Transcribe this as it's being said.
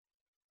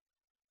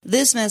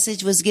This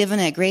message was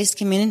given at Grace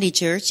Community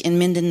Church in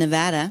Minden,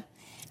 Nevada.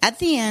 At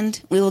the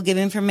end, we will give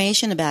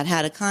information about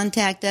how to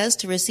contact us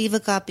to receive a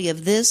copy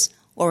of this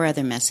or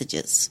other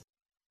messages.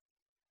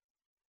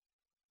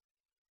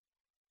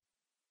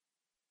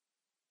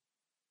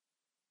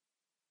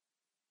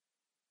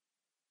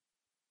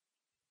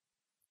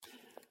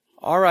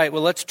 All right,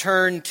 well, let's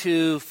turn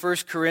to 1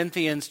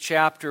 Corinthians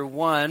chapter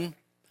 1.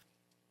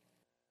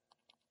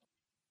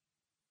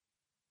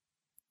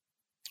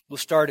 We'll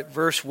start at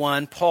verse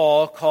 1.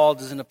 Paul, called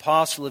as an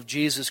apostle of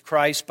Jesus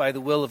Christ by the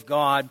will of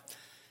God,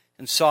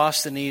 and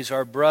Sosthenes,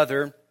 our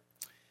brother,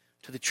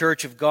 to the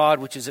church of God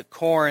which is at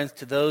Corinth,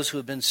 to those who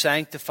have been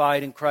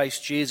sanctified in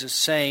Christ Jesus,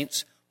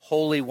 saints,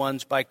 holy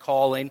ones by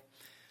calling,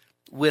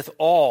 with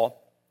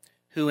all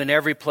who in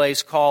every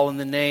place call in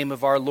the name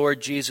of our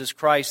Lord Jesus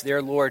Christ,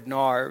 their Lord and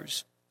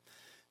ours.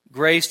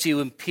 Grace to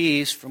you and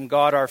peace from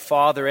God our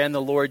Father and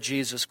the Lord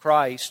Jesus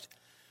Christ.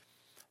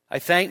 I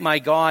thank my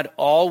God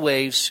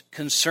always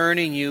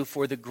concerning you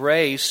for the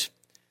grace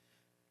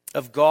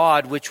of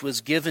God which was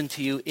given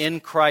to you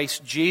in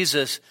Christ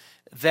Jesus,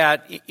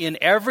 that in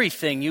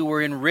everything you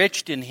were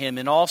enriched in Him,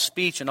 in all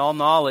speech and all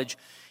knowledge,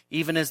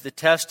 even as the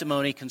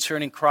testimony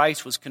concerning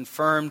Christ was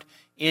confirmed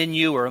in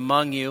you or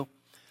among you,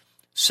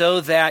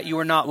 so that you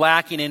are not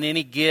lacking in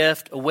any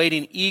gift,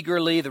 awaiting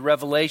eagerly the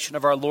revelation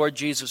of our Lord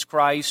Jesus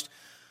Christ,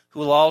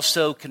 who will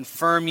also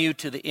confirm you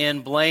to the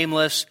end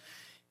blameless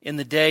in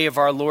the day of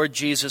our Lord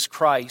Jesus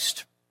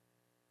Christ.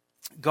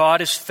 God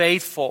is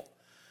faithful,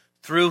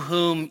 through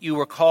whom you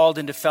were called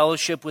into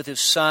fellowship with His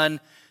Son,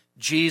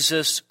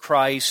 Jesus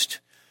Christ,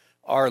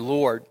 our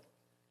Lord.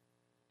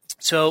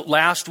 So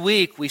last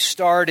week we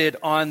started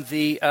on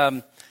the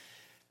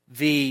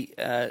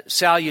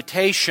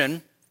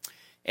salutation.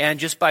 And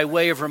just by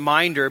way of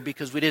reminder,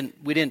 because we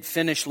didn't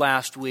finish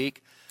last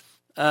week,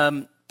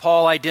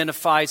 Paul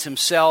identifies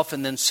himself,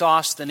 and then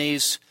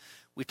Sosthenes,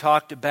 we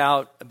talked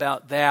about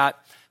that.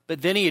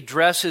 But then he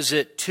addresses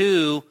it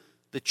to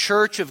the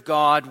church of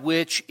God,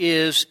 which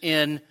is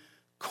in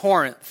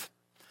Corinth.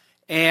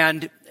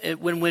 And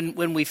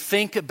when we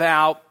think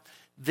about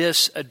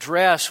this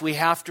address, we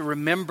have to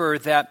remember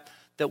that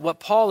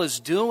what Paul is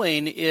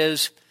doing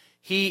is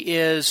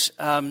he's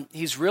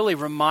really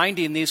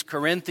reminding these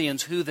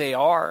Corinthians who they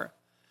are.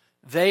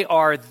 They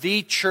are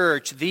the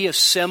church, the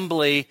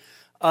assembly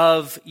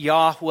of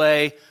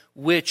Yahweh,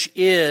 which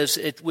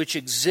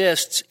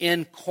exists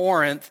in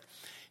Corinth.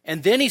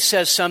 And then he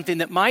says something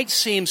that might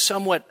seem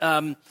somewhat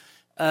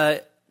a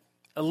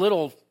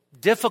little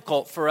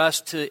difficult for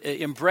us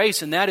to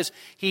embrace, and that is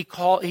he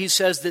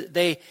says that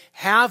they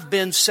have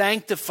been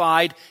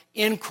sanctified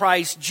in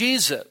Christ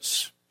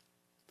Jesus.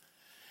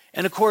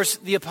 And of course,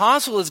 the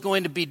apostle is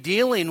going to be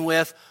dealing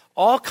with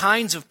all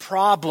kinds of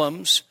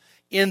problems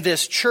in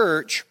this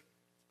church,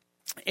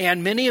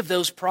 and many of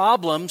those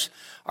problems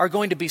are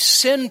going to be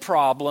sin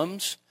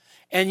problems,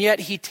 and yet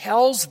he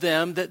tells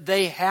them that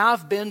they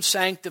have been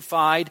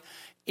sanctified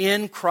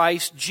in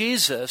Christ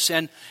Jesus.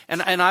 And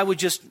I would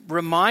just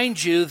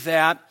remind you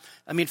that,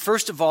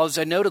 first of all, as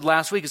I noted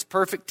last week, it's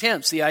perfect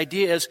tense. The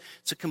idea is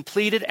it's a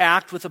completed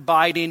act with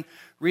abiding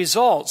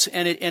results.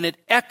 And it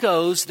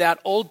echoes that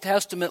Old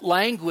Testament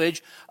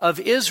language of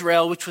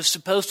Israel, which was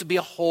supposed to be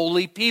a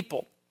holy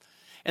people.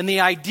 And the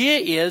idea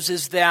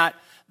is that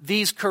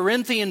these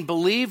Corinthian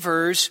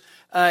believers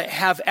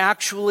have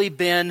actually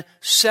been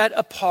set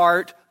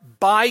apart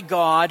by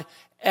God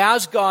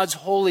as God's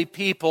holy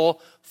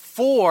people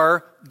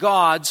for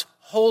God's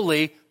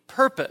holy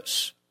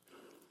purpose.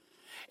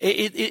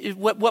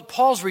 What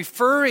Paul's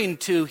referring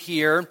to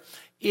here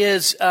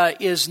is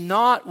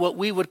not what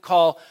we would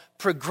call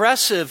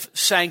progressive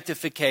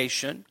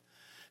sanctification,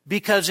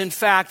 because in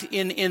fact,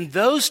 in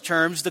those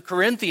terms, the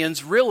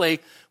Corinthians really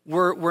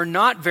were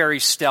not very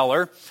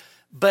stellar,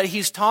 but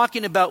he's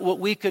talking about what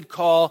we could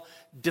call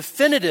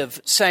definitive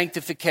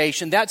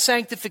sanctification, that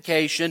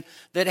sanctification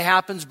that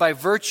happens by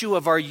virtue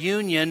of our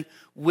union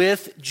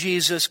with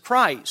Jesus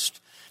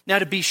Christ. Now,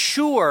 to be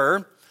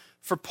sure,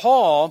 for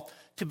Paul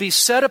to be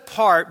set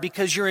apart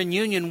because you're in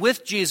union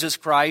with Jesus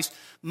Christ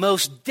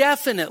most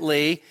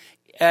definitely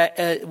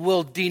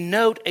will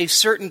denote a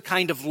certain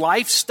kind of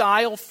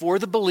lifestyle for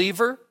the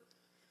believer,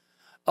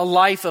 a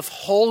life of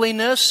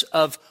holiness,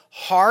 of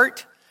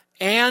heart,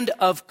 and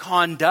of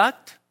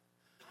conduct.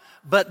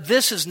 But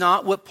this is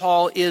not what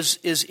Paul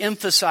is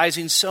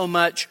emphasizing so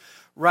much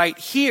right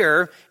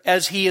here,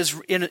 as he is,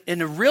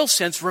 in a real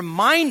sense,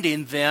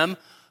 reminding them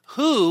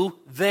who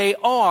they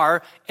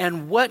are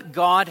and what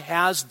God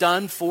has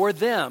done for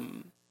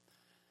them.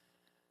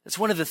 It's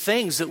one of the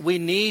things that we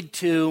need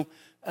to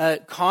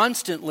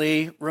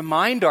constantly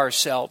remind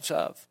ourselves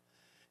of.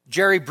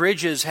 Jerry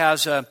Bridges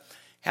has a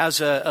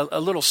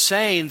little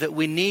saying that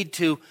we need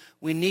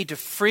to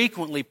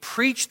frequently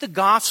preach the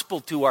gospel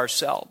to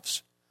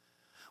ourselves.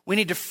 We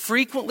need to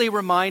frequently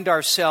remind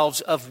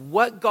ourselves of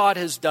what God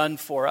has done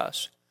for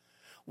us,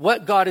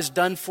 what God has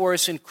done for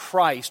us in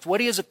Christ,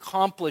 what He has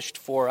accomplished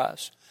for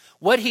us,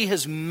 what He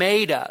has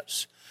made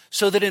us,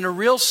 So that in a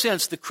real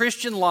sense, the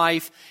Christian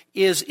life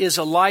is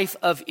a life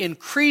of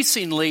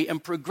increasingly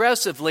and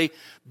progressively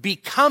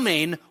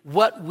becoming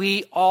what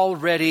we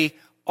already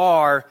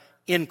are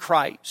in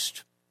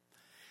Christ.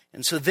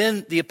 And so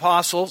then the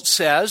apostle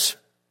says,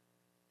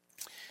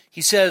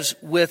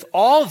 with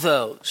all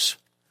those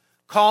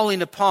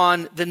calling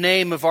upon the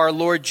name of our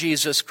Lord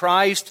Jesus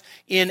Christ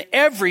in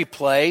every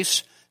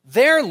place,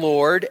 their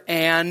Lord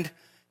and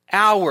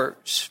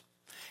ours.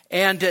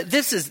 And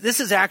this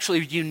is actually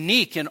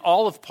unique in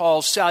all of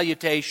Paul's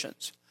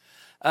salutations.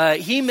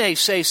 He may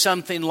say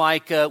something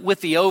like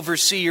with the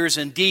overseers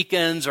and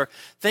deacons or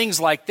things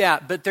like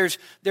that, but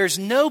there's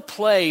no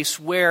place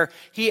where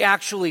he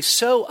actually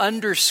so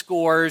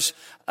underscores,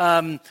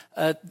 in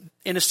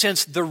a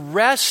sense, the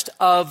rest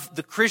of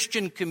the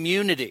Christian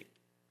community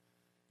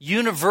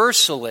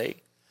universally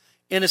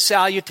in a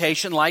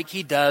salutation like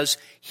he does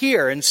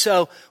here. And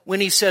so when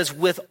he says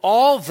with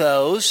all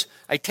those,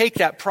 I take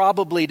that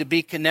probably to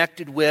be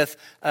connected with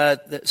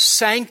the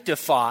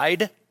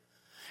sanctified.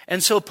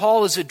 And so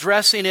Paul is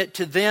addressing it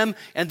to them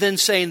and then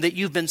saying that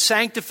you've been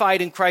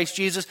sanctified in Christ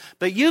Jesus,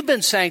 but you've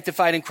been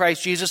sanctified in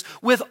Christ Jesus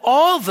with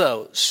all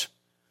those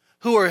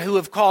who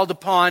have called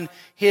upon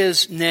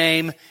his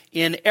name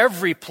in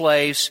every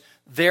place,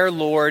 their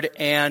Lord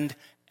and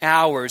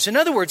ours. In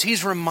other words,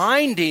 he's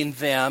reminding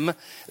them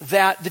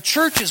that the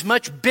church is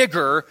much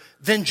bigger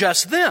than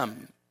just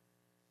them.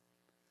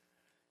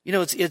 You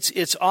know,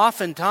 it's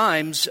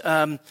oftentimes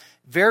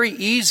very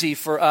easy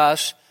for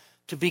us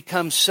to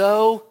become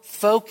so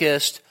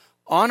focused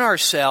on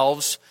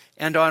ourselves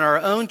and on our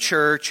own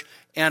church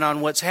and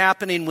on what's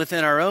happening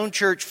within our own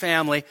church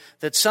family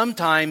that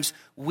sometimes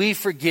we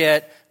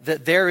forget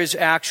that there is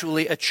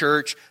actually a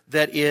church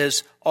that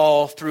is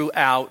all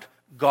throughout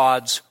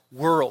God's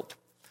world.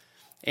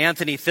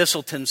 Anthony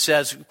Thistleton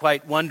says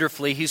quite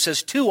wonderfully, he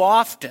says, too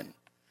often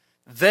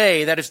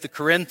they, that is the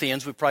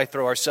Corinthians, we probably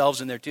throw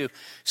ourselves in there too,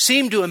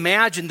 seem to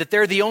imagine that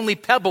they're the only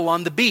pebble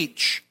on the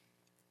beach.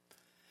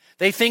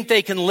 They think that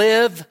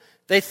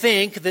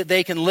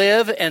they can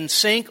live and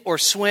sink or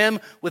swim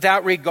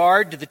without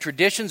regard to the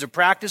traditions or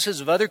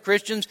practices of other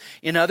Christians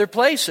in other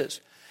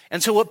places.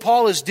 And so what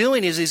Paul is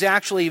doing is he's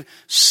actually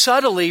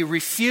subtly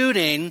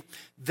refuting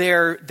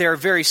their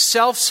very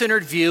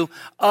self-centered view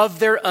of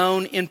their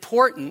own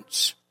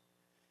importance.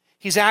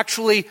 He's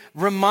actually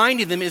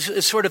reminding them,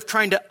 is sort of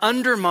trying to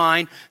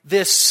undermine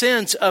this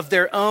sense of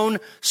their own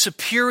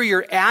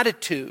superior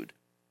attitude.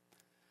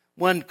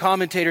 One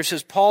commentator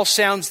says, Paul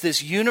sounds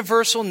this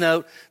universal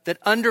note that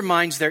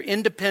undermines their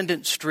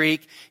independent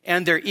streak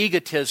and their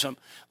egotism.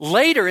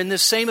 Later in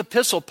this same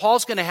epistle,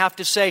 Paul's going to have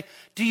to say,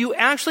 do you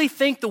actually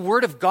think the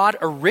Word of God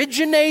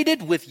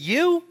originated with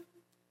you?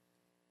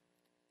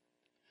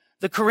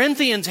 The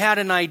Corinthians had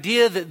an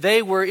idea that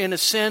they were, in a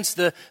sense,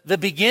 the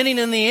beginning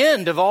and the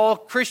end of all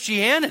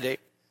Christianity.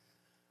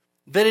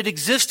 That it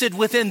existed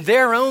within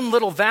their own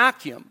little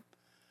vacuum.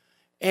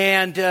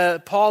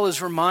 And Paul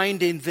is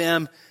reminding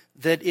them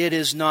that it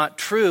is not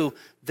true,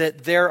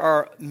 that there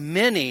are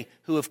many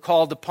who have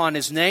called upon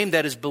his name,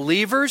 that is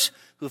believers,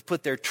 who have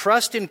put their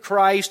trust in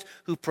Christ,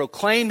 who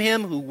proclaim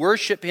him, who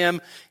worship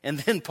him. And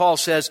then Paul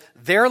says,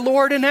 their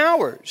Lord and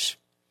ours.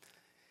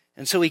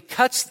 And so he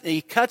cuts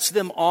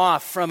them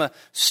off from a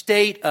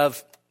state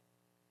of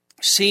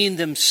seeing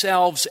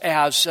themselves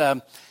as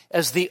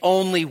the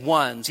only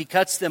ones. He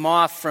cuts them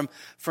off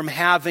from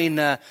having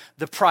the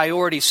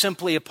priority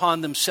simply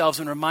upon themselves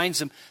and reminds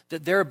them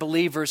that there are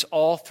believers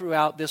all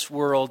throughout this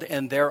world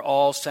and they're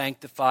all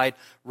sanctified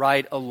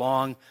right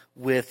along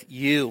with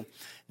you.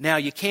 Now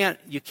you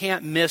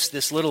can't miss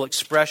this little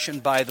expression,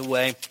 by the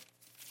way,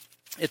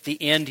 at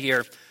the end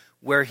here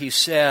where he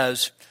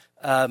says,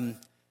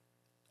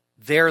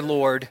 their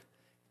Lord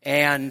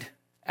and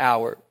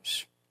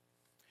ours.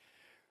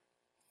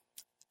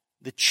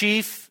 The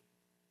chief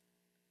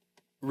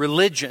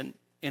religion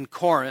in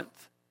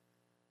Corinth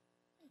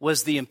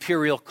was the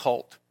imperial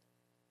cult.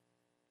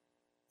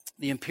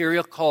 The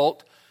imperial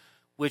cult,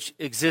 which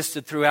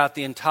existed throughout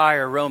the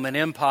entire Roman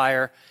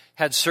Empire,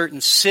 had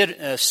certain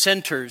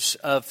centers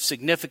of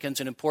significance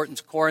and importance.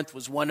 Corinth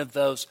was one of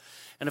those.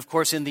 And of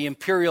course, in the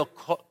imperial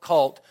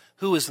cult,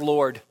 who is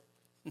Lord?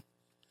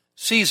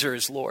 Caesar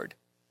is Lord.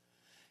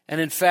 And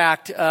in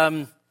fact,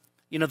 the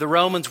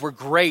Romans were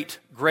great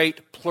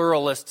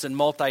pluralists and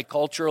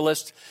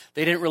multiculturalists.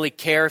 They didn't really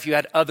care if you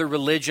had other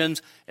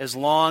religions as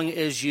long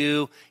as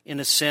you, in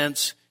a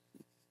sense,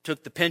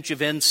 took the pinch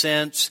of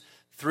incense,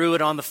 threw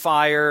it on the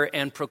fire,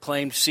 and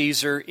proclaimed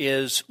Caesar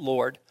is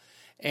Lord.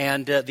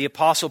 And the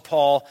Apostle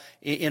Paul,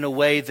 in a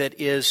way that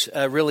is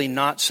really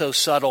not so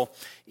subtle,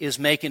 is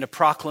making a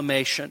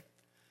proclamation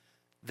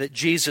that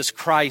Jesus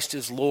Christ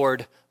is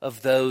Lord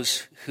of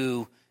those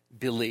who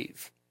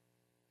believe.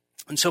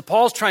 And so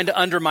Paul's trying to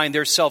undermine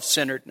their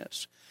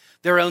self-centeredness,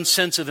 their own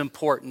sense of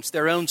importance,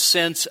 their own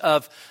sense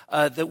of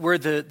that we're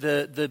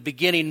the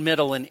beginning,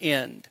 middle, and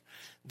end.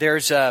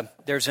 There's an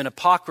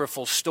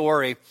apocryphal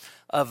story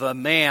of a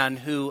man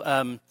who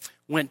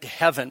went to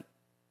heaven.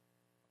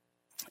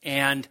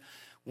 And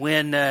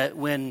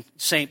when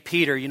St.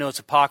 Peter, it's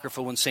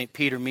apocryphal when St.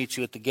 Peter meets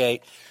you at the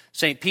gate.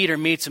 St. Peter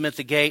meets him at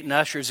the gate and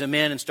ushers him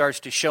in and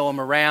starts to show him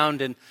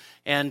around,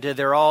 and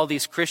there are all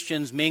these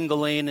Christians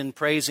mingling and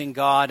praising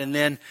God. And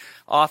then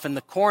off in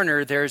the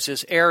corner, there's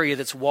this area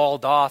that's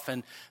walled off,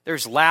 and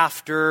there's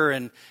laughter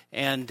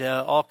and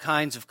all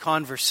kinds of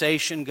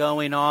conversation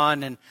going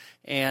on.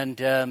 And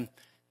the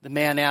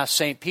man asked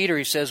St. Peter,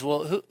 he says,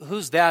 well,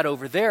 who's that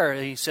over there?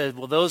 And he said,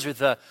 well, those are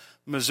the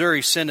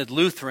Missouri Synod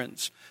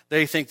Lutherans.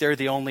 They think they're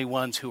the only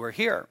ones who are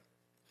here.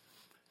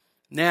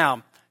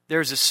 Now,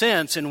 there's a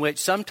sense in which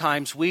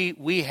sometimes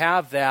we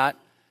have that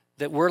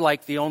we're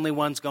like the only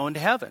ones going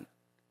to heaven.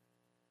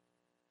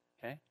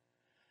 Okay?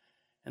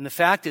 And the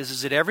fact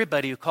is that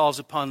everybody who calls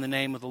upon the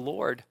name of the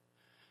Lord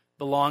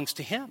belongs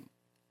to Him.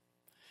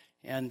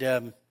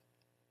 And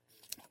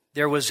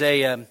there was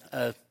a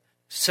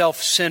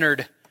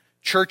self-centered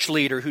church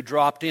leader who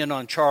dropped in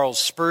on Charles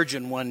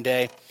Spurgeon one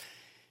day,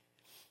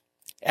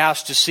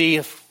 asked to see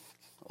if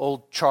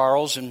old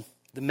Charles, and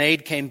the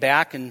maid came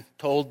back and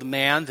told the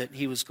man that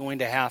he was going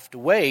to have to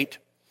wait,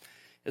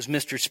 as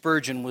Mr.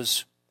 Spurgeon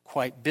was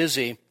quite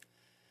busy.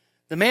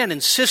 The man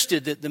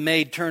insisted that the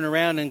maid turn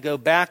around and go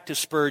back to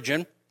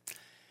Spurgeon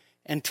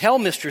and tell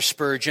Mr.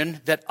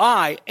 Spurgeon that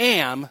I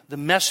am the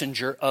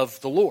messenger of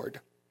the Lord.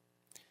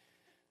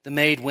 The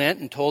maid went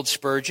and told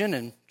Spurgeon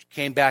and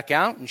came back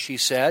out, and she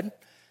said,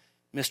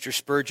 Mr.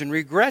 Spurgeon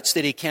regrets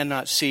that he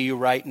cannot see you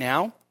right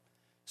now,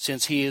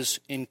 since he is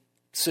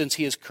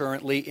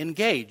currently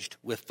engaged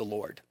with the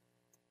Lord.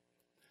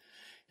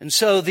 And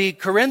so the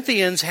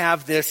Corinthians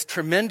have this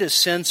tremendous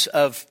sense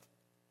of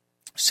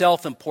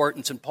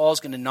self-importance, and Paul's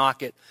going to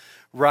knock it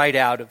right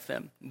out of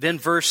them. Then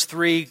verse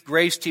 3,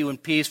 grace to you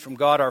and peace from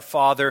God our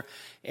Father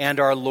and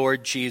our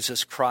Lord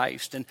Jesus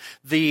Christ. And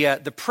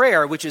the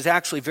prayer, which is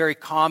actually very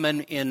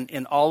common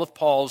in all of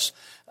Paul's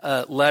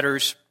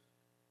letters,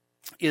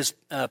 is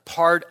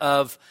part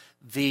of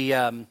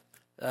the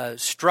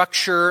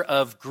structure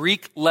of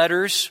Greek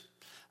letters.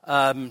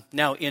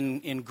 Now,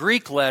 in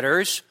Greek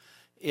letters,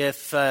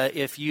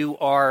 if you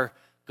are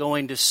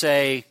going to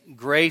say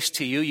grace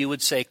to you, you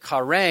would say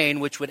chairein,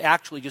 which would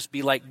actually just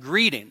be like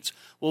greetings.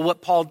 Well,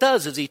 what Paul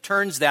does is he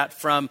turns that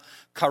from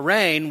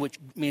chairein, which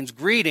means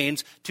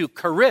greetings, to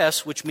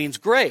charis, which means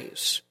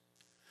grace.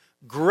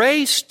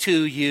 Grace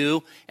to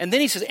you, and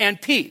then he says,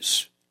 and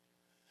peace.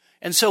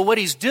 And so what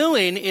he's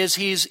doing is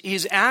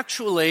he's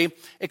actually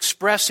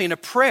expressing a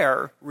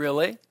prayer,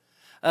 really.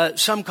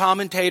 Some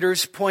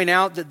commentators point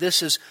out that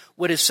this is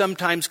what is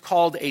sometimes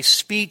called a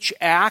speech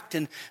act,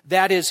 and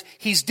that is,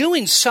 he's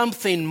doing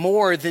something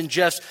more than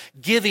just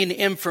giving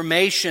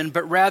information,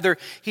 but rather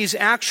he's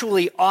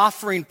actually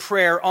offering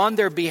prayer on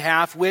their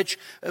behalf, which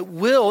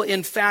will,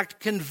 in fact,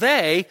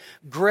 convey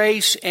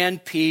grace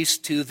and peace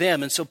to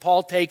them. And so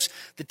Paul takes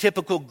the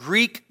typical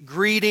Greek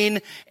greeting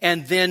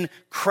and then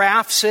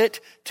crafts it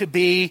to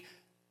be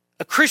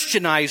a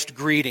Christianized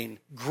greeting,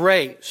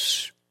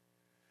 grace.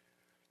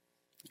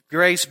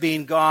 Grace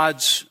being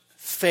God's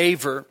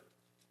favor,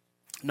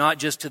 not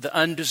just to the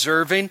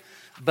undeserving,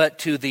 but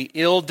to the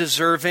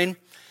ill-deserving.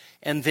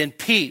 And then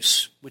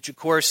peace, which of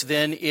course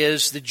then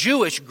is the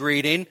Jewish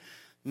greeting,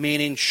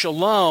 meaning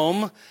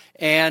shalom.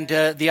 And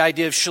the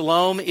idea of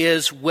shalom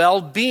is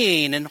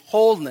well-being and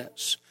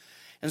wholeness.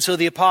 And so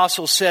the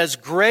apostle says,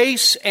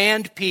 grace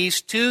and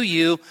peace to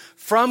you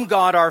from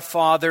God our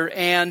Father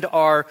and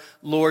our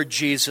Lord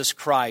Jesus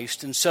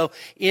Christ. And so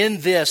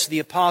in this, the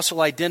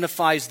apostle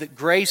identifies that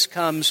grace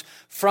comes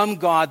from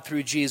God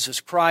through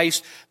Jesus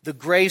Christ, the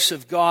grace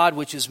of God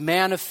which is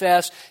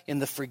manifest in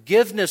the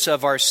forgiveness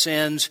of our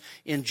sins,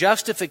 in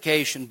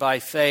justification by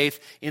faith,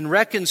 in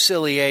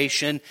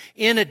reconciliation,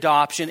 in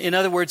adoption. In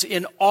other words,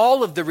 in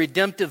all of the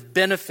redemptive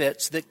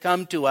benefits that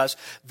come to us,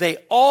 they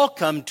all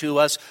come to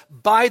us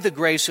by the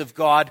grace of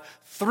God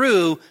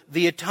through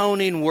the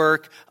atoning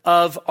work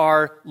of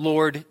our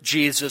Lord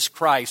Jesus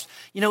Christ.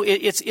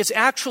 It's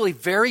actually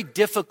very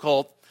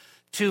difficult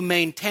to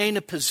maintain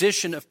a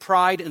position of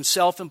pride and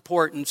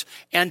self-importance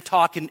and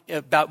talking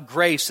about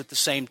grace at the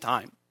same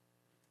time.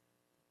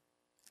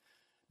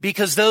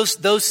 Because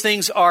those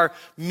things are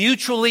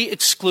mutually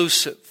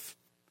exclusive.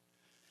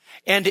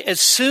 And as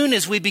soon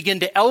as we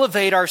begin to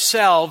elevate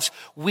ourselves,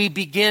 we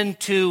begin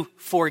to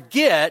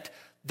forget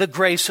the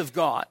grace of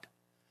God.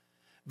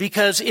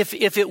 Because if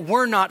it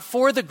were not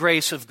for the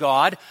grace of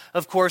God,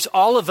 of course,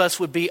 all of us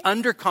would be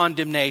under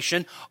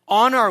condemnation,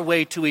 on our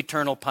way to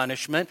eternal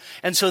punishment.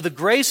 And so the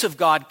grace of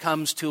God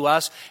comes to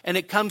us, and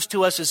it comes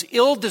to us as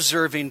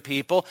ill-deserving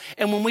people.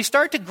 And when we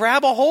start to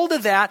grab a hold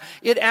of that,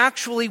 it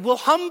actually will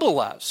humble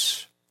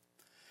us.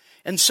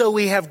 And so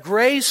we have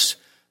grace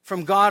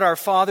from God our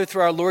Father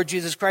through our Lord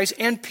Jesus Christ,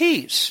 and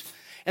peace.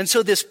 And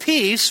so this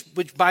peace,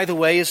 which by the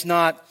way is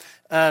not,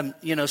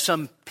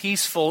 some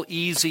peaceful,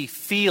 easy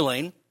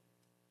feeling,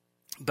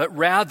 but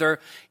rather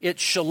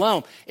it's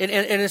shalom. And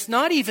it's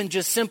not even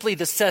just simply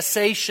the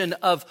cessation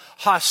of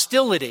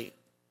hostility.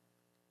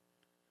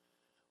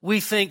 We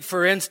think,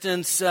 for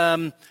instance,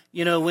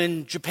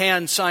 when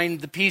Japan signed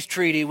the peace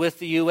treaty with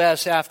the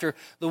U.S. after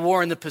the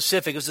war in the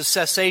Pacific, it was a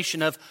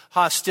cessation of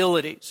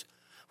hostilities.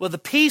 Well, the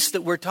peace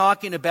that we're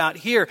talking about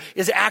here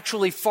is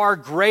actually far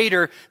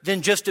greater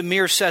than just a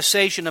mere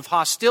cessation of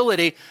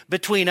hostility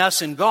between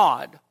us and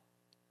God.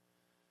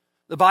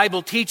 The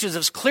Bible teaches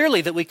us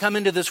clearly that we come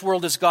into this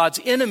world as God's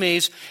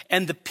enemies,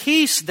 and the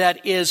peace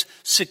that is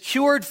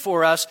secured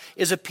for us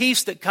is a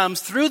peace that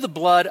comes through the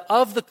blood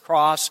of the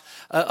cross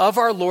of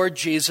our Lord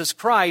Jesus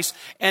Christ.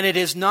 And it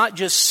is not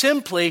just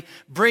simply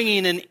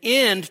bringing an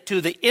end to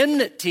the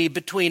enmity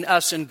between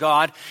us and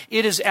God.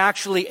 It is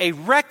actually a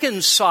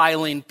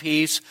reconciling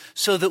peace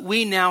so that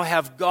we now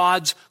have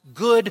God's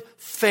good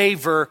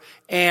favor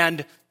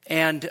and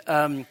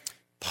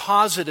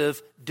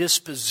positive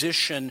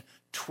disposition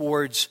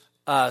towards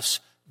us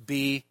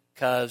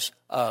because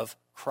of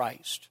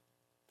Christ.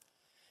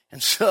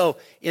 And so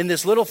in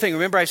this little thing,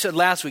 remember I said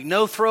last week,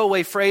 no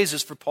throwaway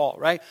phrases for Paul,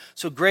 right?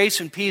 So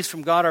grace and peace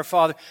from God our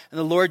Father and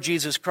the Lord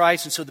Jesus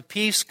Christ. And so the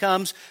peace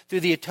comes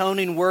through the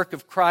atoning work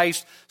of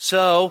Christ.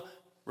 So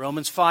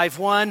Romans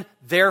 5:1,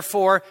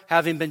 therefore,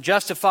 having been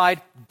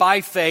justified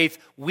by faith,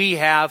 we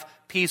have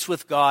peace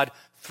with God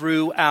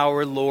through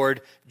our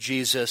Lord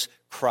Jesus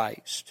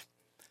Christ.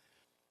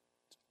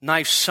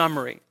 Nice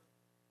summary.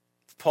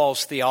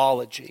 Paul's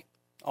theology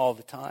all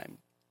the time.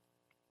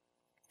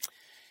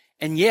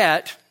 And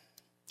yet,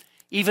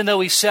 even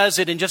though he says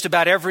it in just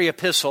about every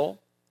epistle,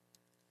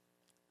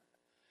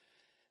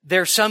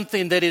 there's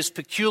something that is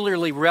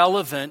peculiarly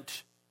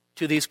relevant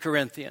to these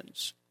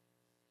Corinthians.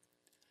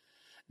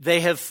 They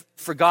have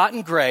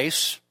forgotten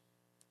grace,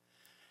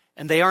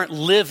 and they aren't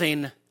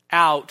living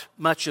out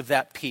much of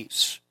that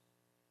peace.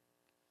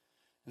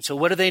 And so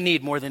what do they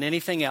need more than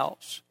anything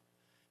else?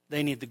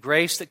 They need the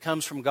grace that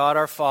comes from God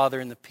our Father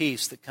and the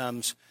peace that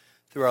comes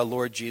through our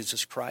Lord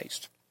Jesus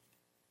Christ.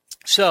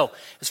 So,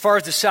 as far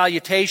as the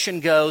salutation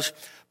goes,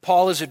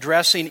 Paul is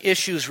addressing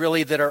issues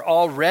really that are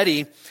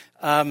already,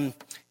 in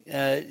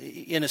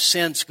a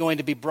sense, going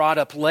to be brought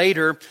up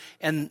later.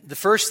 And the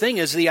first thing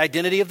is the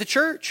identity of the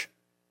church.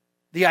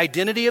 The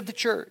identity of the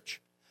church.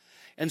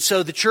 And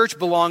so the church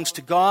belongs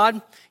to God.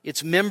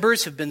 Its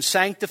members have been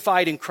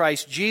sanctified in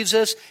Christ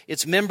Jesus.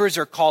 Its members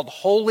are called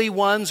holy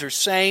ones or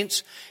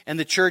saints. And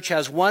the church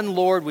has one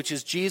Lord, which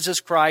is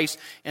Jesus Christ.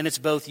 And it's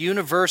both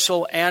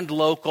universal and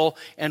local.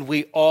 And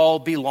we all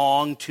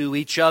belong to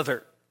each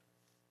other.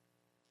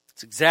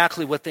 It's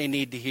exactly what they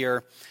need to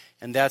hear.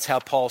 And that's how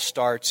Paul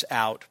starts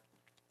out.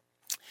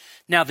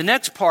 Now, the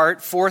next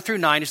part, 4 through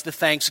 9, is the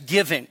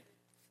thanksgiving.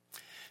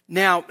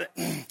 Now,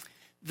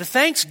 the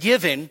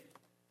thanksgiving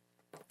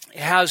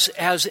has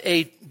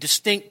a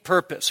distinct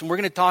purpose. And we're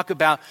going to talk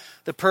about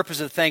the purpose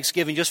of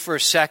Thanksgiving just for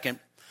a second.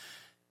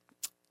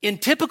 In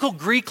typical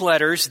Greek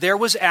letters, there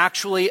was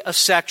actually a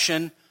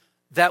section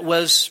that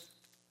was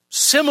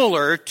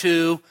similar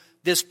to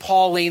this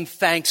Pauline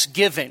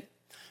thanksgiving.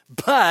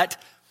 But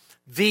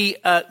the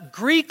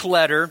Greek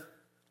letter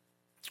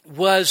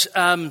was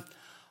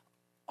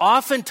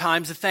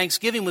oftentimes, the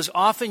thanksgiving was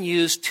often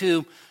used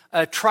to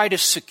try to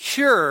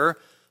secure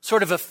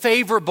sort of a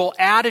favorable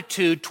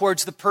attitude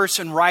towards the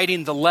person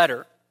writing the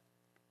letter.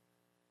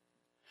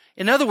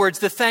 In other words,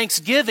 the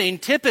thanksgiving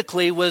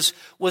typically was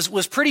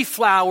pretty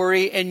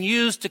flowery and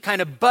used to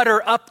kind of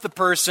butter up the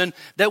person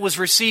that was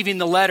receiving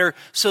the letter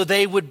so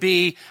they would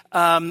be,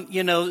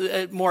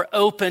 more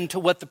open to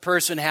what the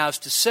person has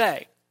to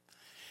say.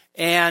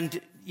 And,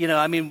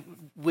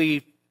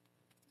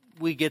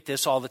 we get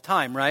this all the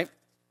time, right?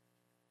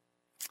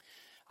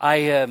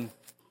 I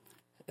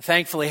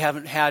thankfully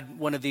haven't had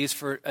one of these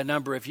for a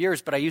number of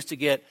years, but I used to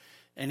get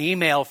an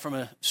email from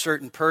a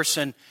certain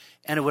person,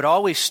 and it would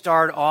always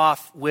start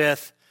off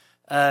with,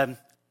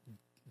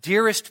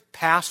 "Dearest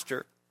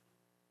Pastor,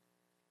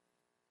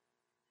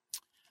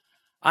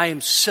 I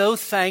am so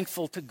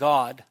thankful to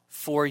God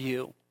for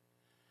you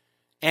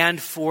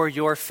and for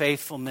your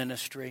faithful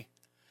ministry.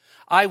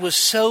 I was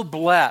so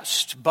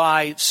blessed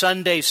by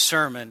Sunday's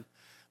sermon,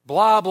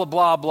 blah, blah,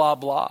 blah, blah,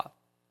 blah."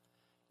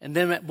 And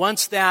then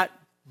once that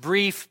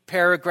brief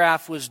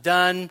paragraph was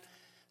done,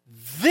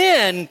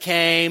 then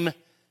came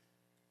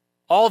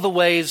all the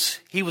ways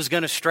he was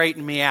going to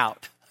straighten me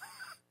out.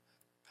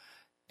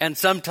 And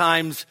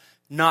sometimes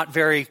not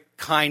very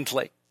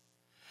kindly.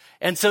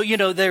 And so,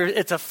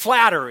 it's a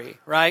flattery,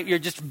 right? You're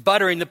just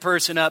buttering the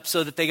person up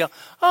so that they go,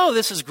 "Oh,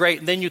 this is great."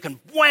 And then you can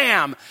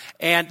wham.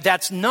 And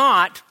that's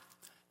not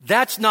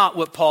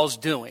what Paul's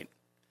doing.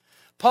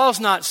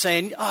 Paul's not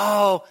saying,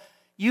 "Oh,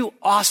 you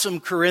awesome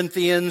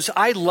Corinthians,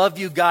 I love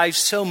you guys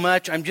so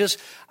much. I'm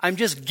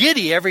just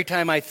giddy every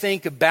time I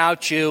think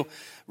about you."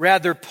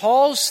 Rather,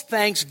 Paul's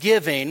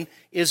thanksgiving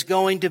is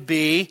going to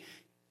be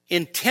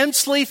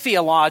intensely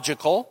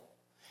theological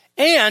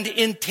and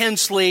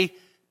intensely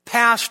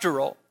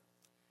pastoral.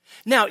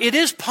 Now, it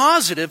is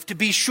positive to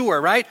be sure,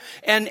 right?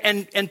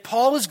 And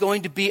Paul is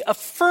going to be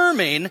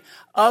affirming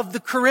of the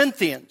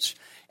Corinthians.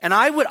 And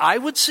I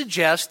would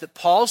suggest that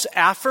Paul's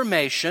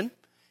affirmation,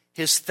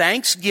 his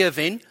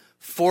thanksgiving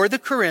for the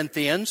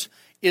Corinthians,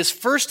 is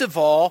first of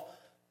all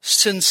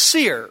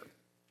sincere.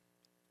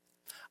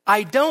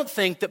 I don't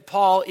think that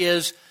Paul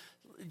is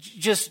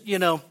just,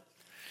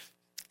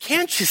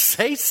 can't you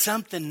say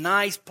something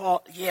nice,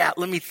 Paul? Yeah,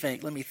 let me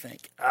think.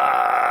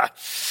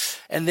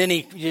 And then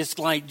he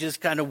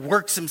just kind of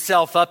works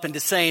himself up into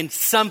saying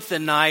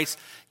something nice,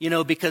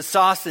 because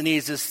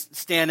Sosthenes is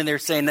standing there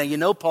saying,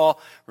 now, Paul,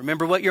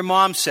 remember what your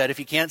mom said. If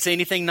you can't say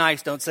anything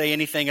nice, don't say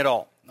anything at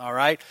all. All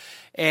right?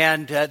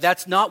 And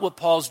that's not what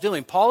Paul's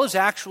doing. Paul is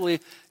actually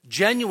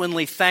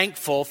genuinely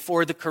thankful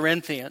for the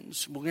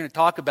Corinthians. We're going to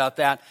talk about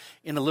that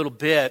in a little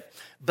bit.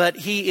 But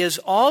he is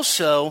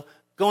also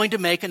going to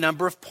make a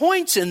number of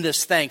points in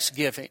this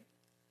thanksgiving.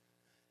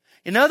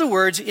 In other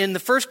words, in the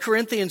 1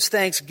 Corinthians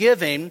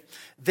thanksgiving,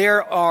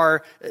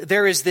 there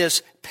is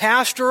this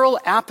pastoral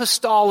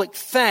apostolic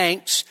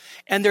thanks,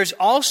 and there's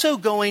also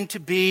going to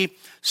be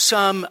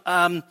some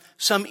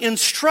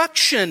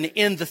instruction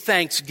in the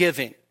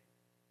thanksgiving.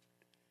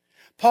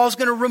 Paul's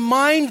going to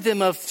remind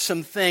them of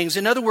some things.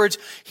 In other words,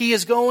 he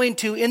is going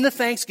to, in the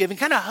thanksgiving,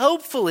 kind of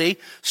hopefully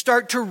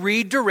start to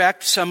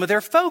redirect some of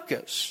their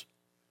focus,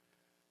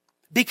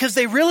 because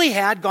they really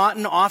had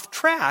gotten off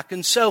track.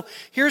 And so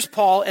here's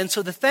Paul. And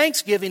so the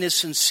thanksgiving is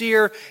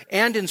sincere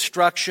and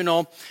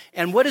instructional.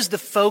 And what is the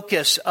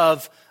focus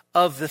of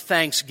the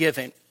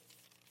thanksgiving?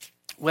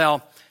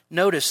 Well,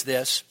 notice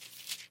this.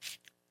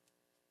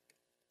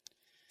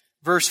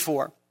 Verse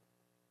 4.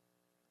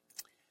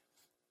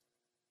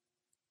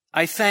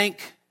 I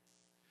thank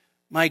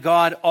my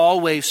God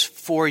always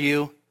for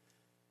you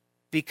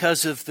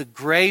because of the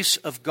grace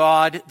of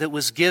God that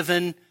was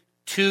given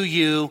to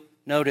you,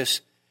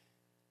 notice,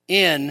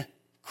 in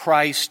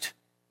Christ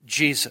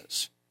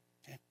Jesus.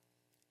 Okay.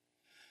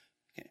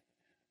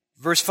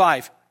 Verse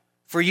 5,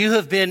 for you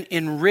have been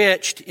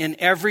enriched in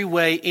every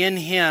way in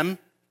Him.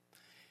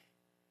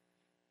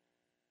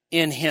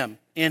 In Him.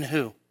 In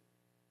who?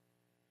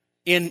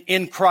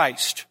 In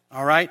Christ.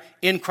 All right?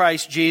 In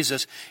Christ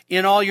Jesus.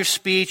 In all your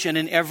speech and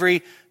in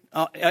every,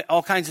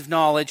 all kinds of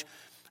knowledge.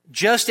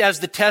 Just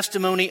as the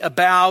testimony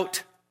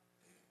about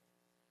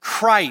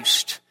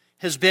Christ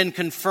has been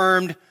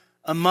confirmed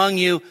among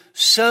you,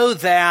 so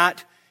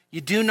that you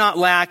do not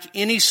lack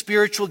any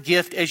spiritual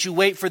gift as you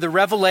wait for the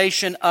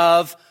revelation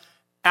of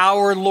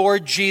our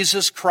Lord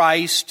Jesus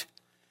Christ.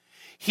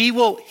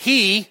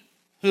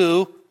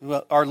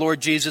 Our Lord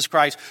Jesus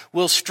Christ,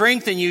 will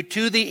strengthen you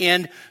to the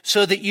end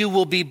so that you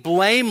will be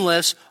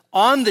blameless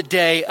on the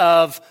day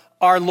of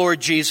our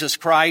Lord Jesus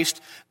Christ.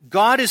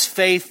 God is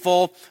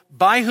faithful,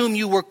 by whom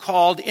you were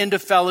called into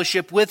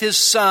fellowship with His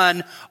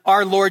Son,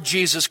 our Lord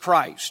Jesus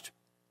Christ.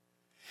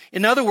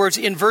 In other words,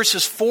 in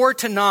verses 4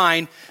 to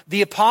 9,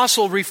 the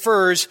apostle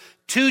refers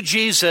to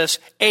Jesus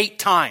 8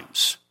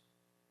 times.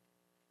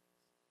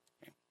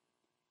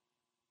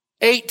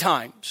 8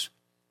 times.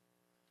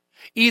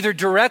 Either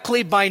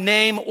directly by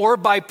name or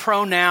by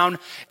pronoun.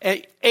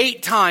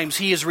 8 times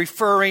he is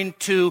referring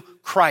to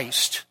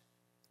Christ.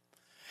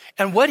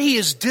 And what he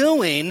is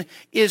doing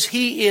is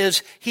he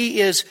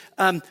is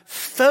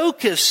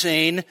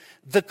focusing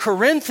the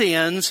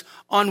Corinthians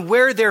on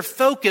where their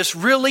focus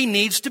really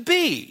needs to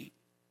be.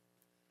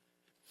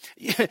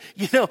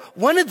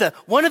 One of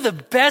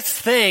the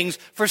best things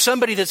for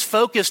somebody that's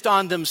focused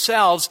on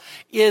themselves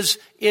is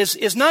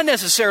not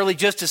necessarily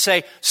just to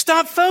say,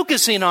 stop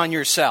focusing on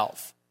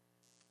yourself,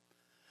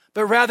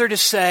 but rather to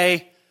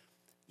say,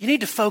 you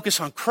need to focus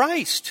on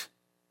Christ.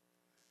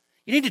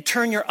 You need to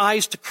turn your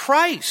eyes to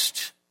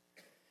Christ.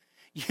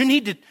 You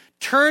need to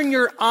turn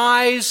your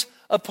eyes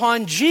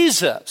upon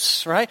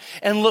Jesus, right?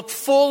 And look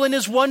full in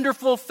His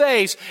wonderful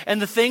face,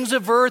 and the things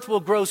of earth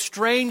will grow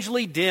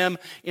strangely dim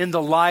in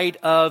the light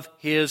of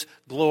His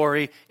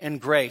glory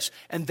and grace.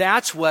 And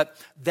that's what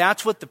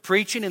the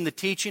preaching and the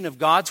teaching of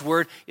God's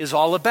Word is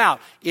all about.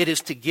 It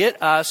is to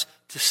get us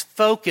to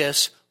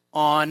focus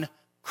on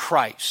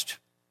Christ.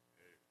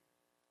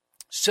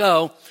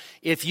 So,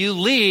 if you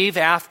leave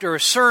after a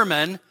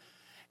sermon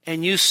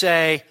and you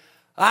say,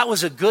 that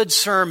was a good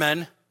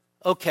sermon,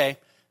 okay,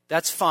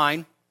 that's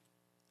fine.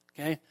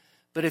 Okay?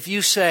 But if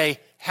you say,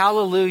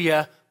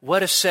 hallelujah,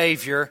 what a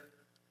Savior,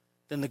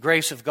 then the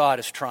grace of God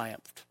has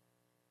triumphed.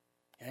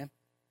 Okay?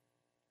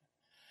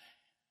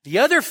 The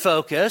other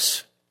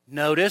focus,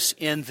 notice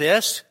in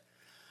this,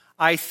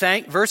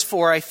 verse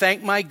 4, I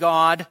thank my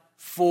God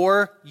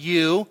for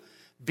you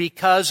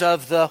because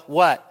of the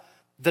what?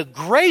 The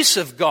grace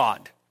of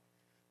God,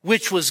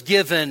 which was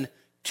given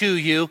to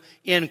you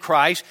in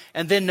Christ.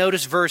 And then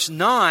notice verse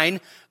 9,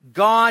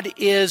 God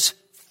is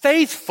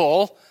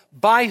faithful,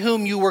 by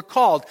whom you were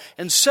called.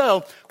 And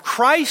so,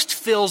 Christ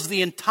fills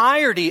the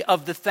entirety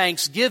of the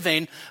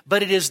thanksgiving,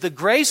 but it is the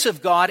grace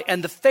of God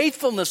and the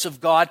faithfulness of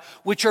God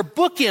which are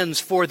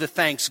bookends for the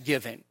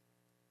thanksgiving.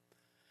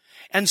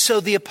 And so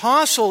the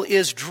apostle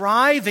is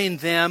driving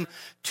them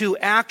to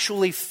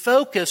actually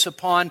focus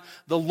upon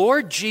the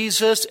Lord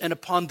Jesus and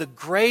upon the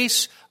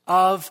grace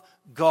of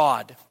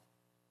God.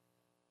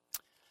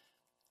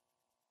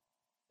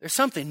 There's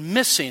something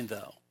missing,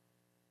 though.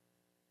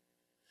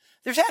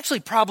 There's actually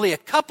probably a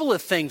couple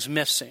of things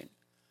missing.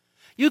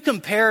 You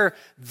compare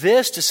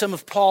this to some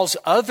of Paul's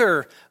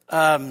other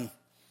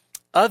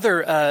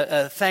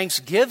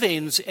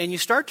thanksgivings, and you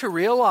start to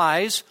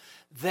realize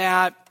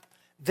that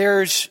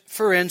there's,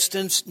 for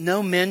instance,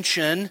 no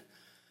mention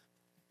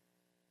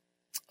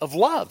of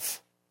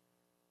love.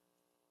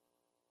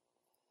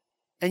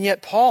 And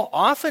yet Paul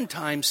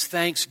oftentimes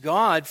thanks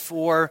God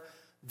for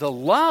the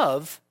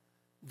love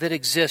that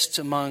exists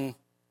among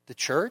the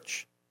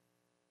church.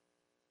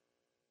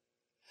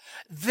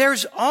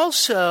 There's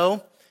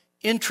also,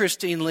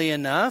 interestingly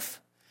enough,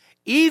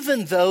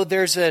 even though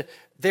there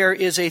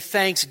is a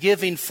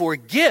thanksgiving for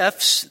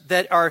gifts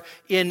that are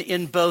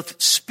in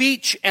both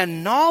speech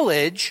and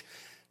knowledge,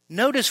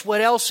 notice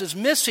what else is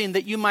missing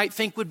that you might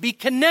think would be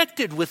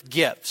connected with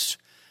gifts.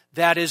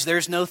 That is,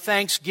 there's no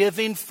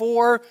thanksgiving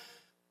for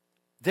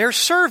their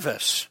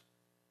service,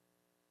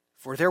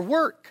 for their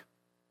work.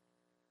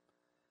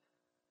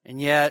 And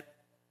yet,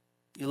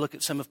 you look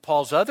at some of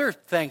Paul's other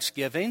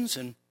thanksgivings,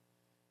 and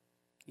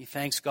he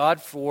thanks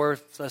God for,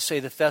 let's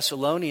say, the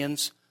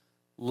Thessalonians'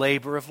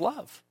 labor of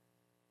love.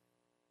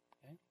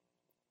 Okay?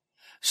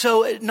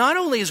 So not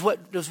only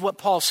does what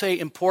Paul say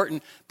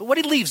important, but what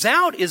he leaves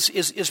out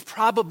is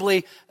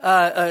probably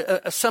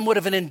a somewhat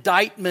of an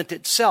indictment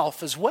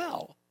itself as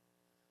well.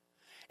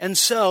 And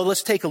so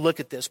let's take a look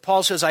at this.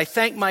 Paul says, I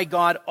thank my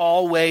God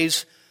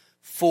always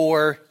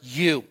for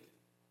you.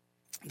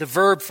 The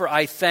verb for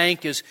I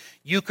thank is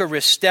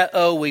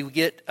eucharisteo. We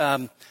get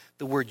the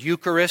word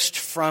Eucharist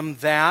from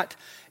that.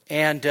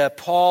 And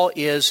Paul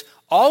is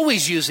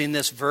always using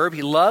this verb.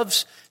 He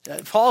loves,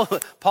 Paul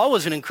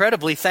was an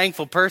incredibly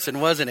thankful person,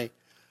 wasn't he?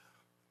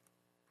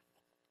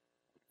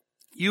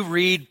 You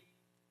read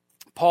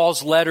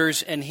Paul's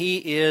letters and he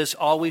is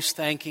always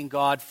thanking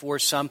God for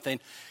something.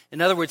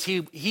 In other words,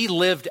 he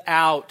lived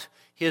out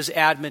his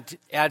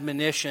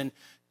admonition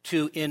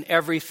to, in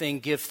everything,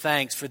 give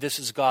thanks, for this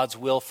is God's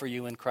will for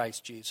you in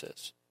Christ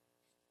Jesus.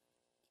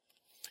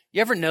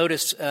 You ever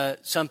notice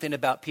something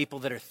about people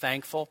that are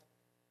thankful?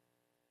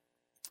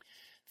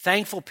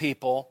 Thankful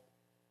people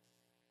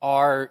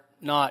are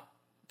not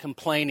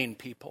complaining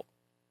people.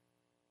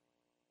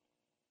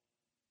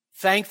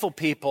 Thankful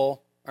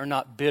people are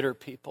not bitter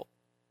people.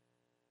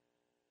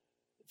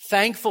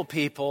 Thankful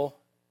people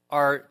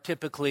are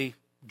typically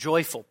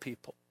joyful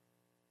people,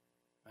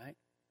 right?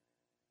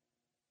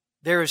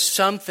 There is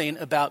something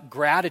about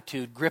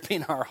gratitude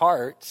gripping our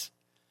hearts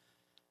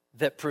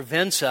that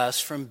prevents us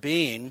from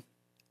being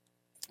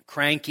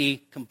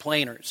cranky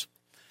complainers.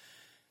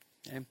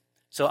 Okay?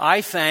 So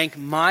I thank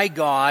my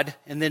God,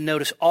 and then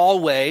notice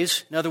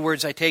always. In other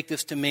words, I take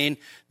this to mean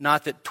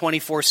not that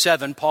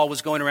 24/7 Paul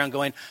was going around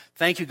going,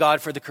 thank you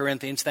God for the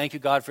Corinthians, thank you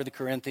God for the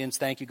Corinthians,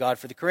 thank you God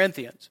for the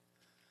Corinthians.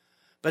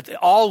 But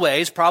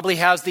always probably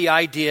has the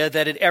idea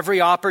that at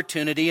every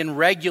opportunity and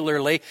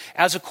regularly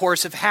as a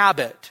course of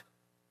habit.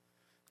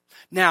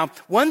 Now,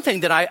 one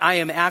thing that I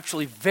am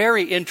actually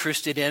very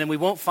interested in, and we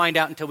won't find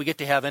out until we get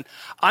to heaven,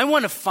 I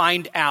want to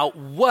find out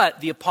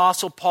what the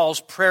Apostle Paul's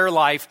prayer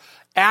life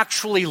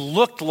actually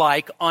looked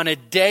like on a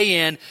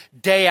day-in,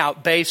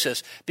 day-out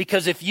basis.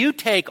 Because if you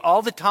take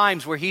all the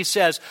times where he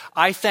says,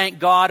 I thank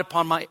God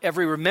upon my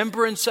every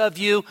remembrance of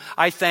you,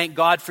 I thank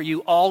God for you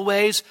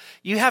always,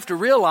 you have to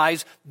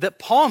realize that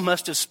Paul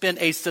must have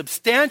spent a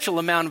substantial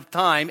amount of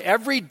time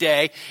every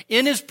day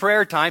in his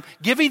prayer time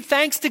giving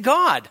thanks to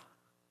God.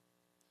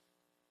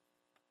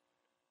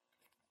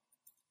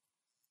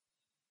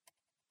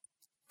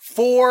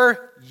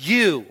 For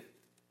you.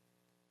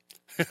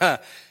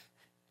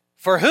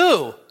 For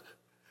who?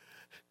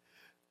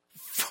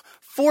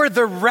 For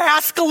the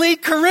rascally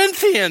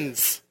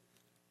Corinthians.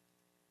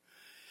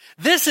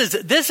 This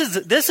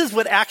is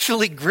what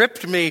actually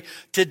gripped me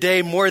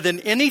today more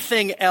than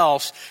anything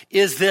else,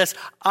 is this: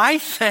 I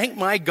thank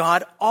my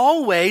God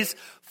always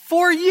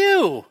for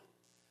you.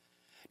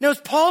 Now, is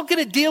Paul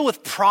going to deal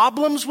with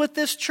problems with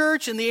this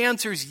church? And the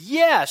answer is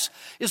yes.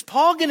 Is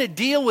Paul going to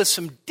deal with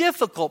some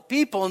difficult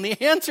people? And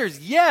the answer is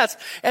yes.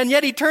 And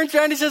yet he turns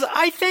around and he says,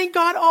 I thank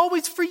God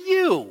always for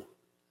you.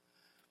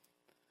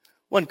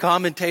 One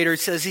commentator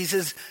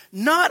says,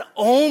 not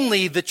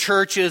only the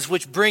churches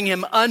which bring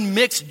him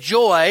unmixed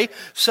joy,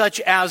 such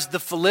as the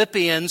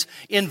Philippians,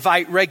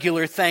 invite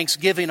regular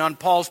thanksgiving on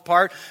Paul's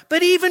part,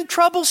 but even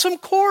troublesome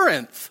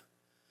Corinth.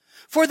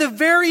 For the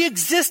very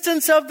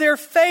existence of their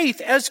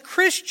faith as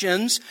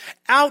Christians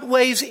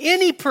outweighs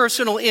any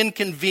personal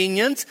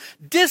inconvenience,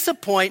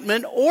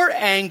 disappointment, or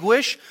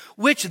anguish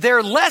which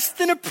their less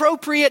than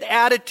appropriate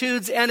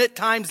attitudes and at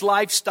times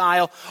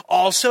lifestyle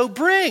also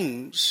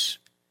brings.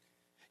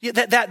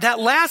 That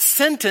last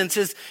sentence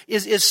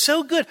is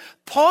so good.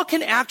 Paul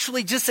can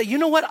actually just say, you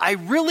know what? I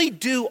really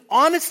do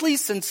honestly,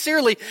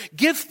 sincerely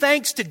give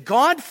thanks to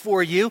God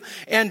for you.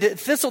 And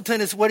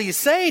Thistleton is what he's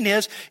saying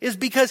is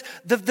because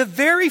the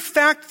very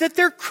fact that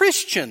they're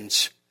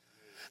Christians,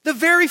 The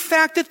very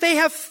fact that they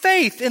have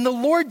faith in the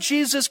Lord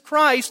Jesus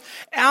Christ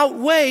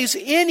outweighs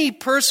any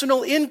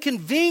personal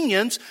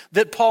inconvenience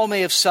that Paul may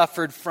have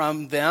suffered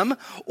from them,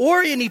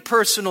 or any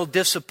personal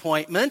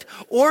disappointment,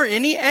 or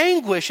any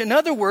anguish. In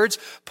other words,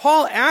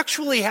 Paul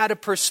actually had a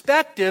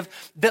perspective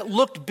that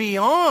looked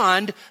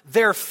beyond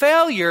their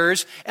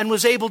failures and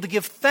was able to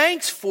give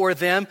thanks for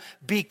them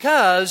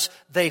because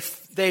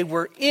they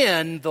were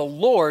in the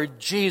Lord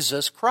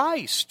Jesus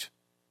Christ.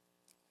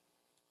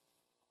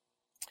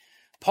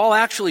 Paul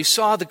actually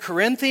saw the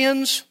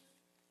Corinthians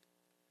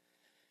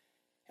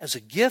as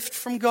a gift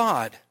from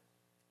God.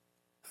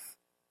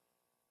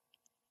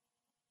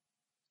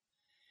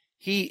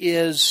 He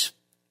is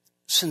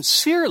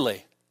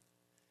sincerely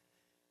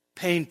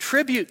paying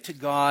tribute to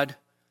God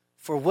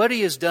for what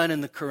he has done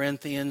in the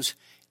Corinthians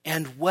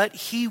and what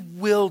he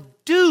will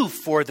do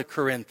for the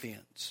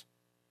Corinthians.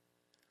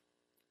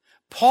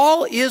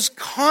 Paul is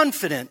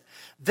confident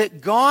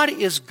that God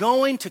is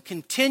going to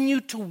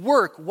continue to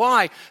work.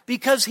 Why?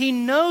 Because he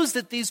knows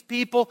that these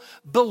people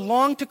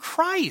belong to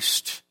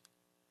Christ.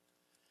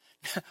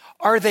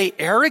 Are they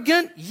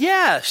arrogant?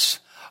 Yes.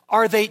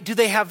 Do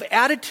they have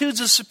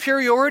attitudes of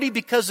superiority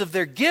because of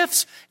their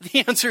gifts?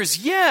 The answer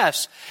is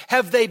yes.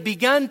 Have they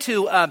begun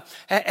to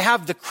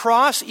have the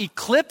cross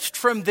eclipsed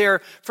from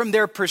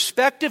their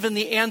perspective? And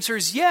the answer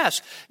is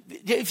yes.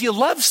 If you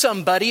love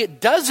somebody, it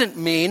doesn't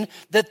mean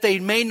that they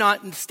may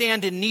not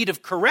stand in need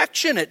of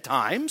correction at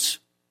times.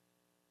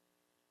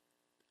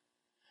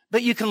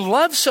 But you can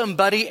love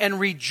somebody and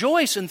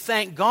rejoice and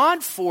thank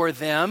God for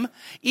them,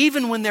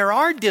 even when there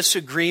are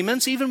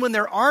disagreements, even when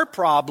there are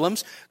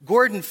problems.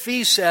 Gordon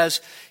Fee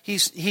says,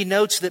 he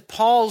notes that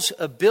Paul's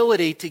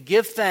ability to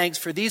give thanks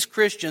for these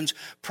Christians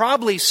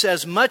probably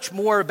says much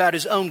more about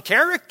his own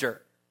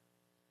character.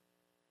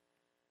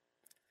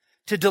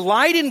 To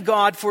delight in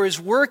God for his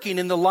working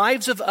in the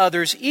lives of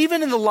others,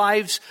 even in the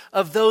lives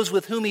of those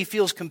with whom he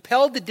feels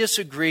compelled to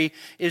disagree,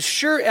 is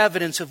sure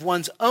evidence of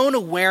one's own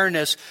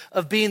awareness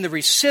of being the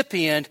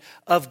recipient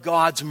of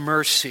God's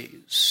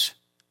mercies.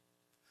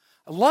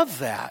 I love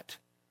that.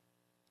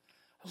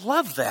 I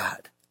love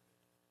that.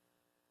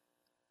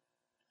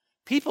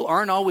 People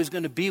aren't always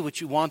going to be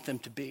what you want them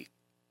to be.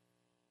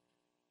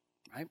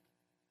 Right?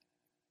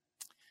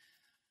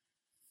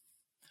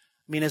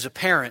 I mean, as a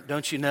parent,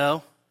 don't you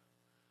know?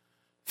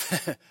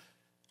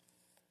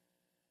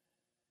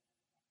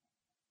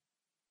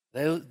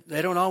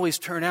 They don't always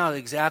turn out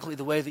exactly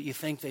the way that you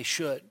think they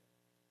should.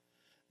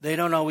 They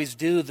don't always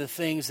do the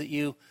things that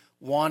you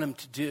want them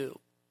to do.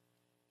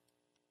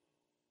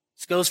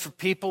 This goes for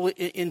people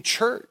in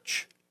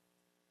church,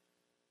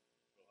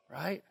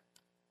 right?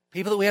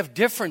 People that we have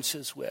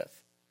differences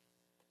with.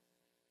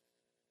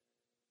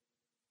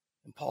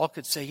 And Paul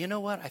could say, you know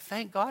what? I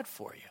thank God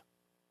for you.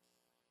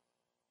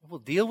 We'll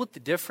deal with the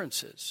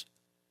differences.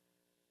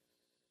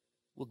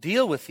 We'll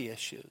deal with the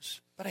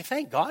issues. But I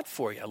thank God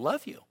for you. I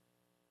love you.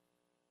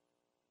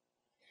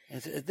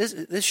 And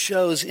this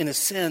shows, in a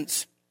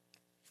sense,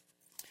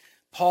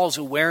 Paul's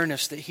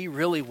awareness that he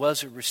really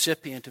was a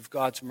recipient of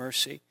God's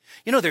mercy.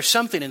 You know, there's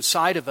something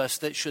inside of us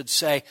that should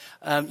say,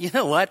 you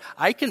know what?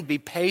 I can be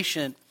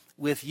patient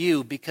with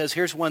you because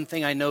here's one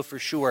thing I know for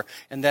sure,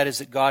 and that is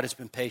that God has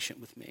been patient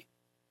with me.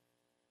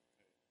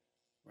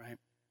 Right?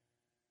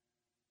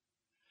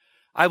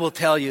 I will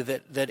tell you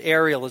that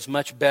Ariel is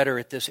much better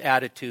at this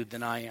attitude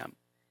than I am.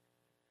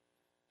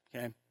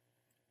 Okay?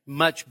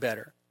 Much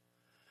better.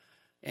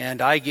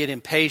 And I get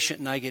impatient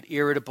and I get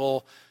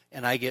irritable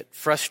and I get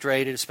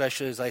frustrated,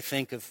 especially as I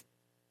think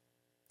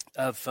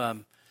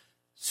of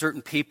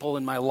certain people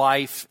in my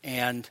life.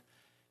 And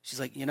she's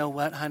like, you know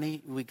what,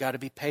 honey? We got to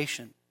be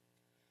patient.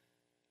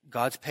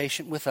 God's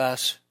patient with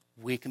us.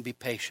 We can be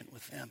patient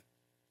with them.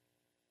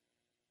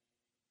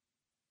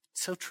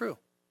 So true.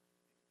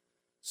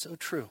 So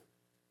true.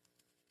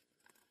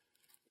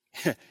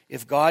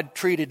 If God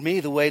treated me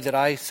the way that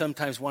I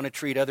sometimes want to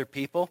treat other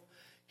people,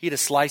 he'd have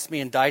sliced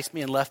me and diced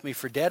me and left me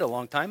for dead a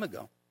long time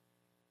ago.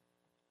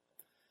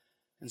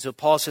 And so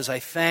Paul says, I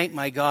thank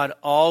my God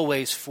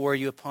always for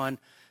you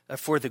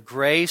for the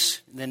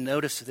grace, and then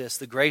notice this,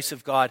 the grace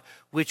of God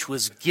which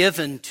was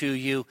given to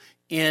you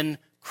in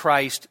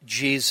Christ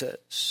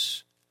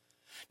Jesus.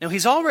 Now,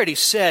 he's already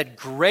said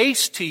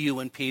grace to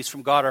you and peace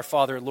from God our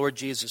Father and Lord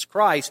Jesus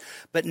Christ,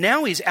 but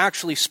now he's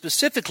actually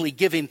specifically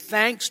giving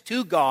thanks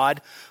to God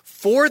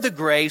for the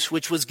grace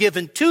which was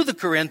given to the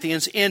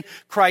Corinthians in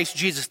Christ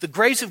Jesus. The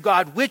grace of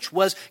God which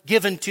was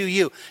given to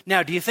you.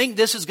 Now, do you think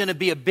this is going to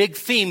be a big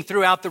theme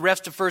throughout the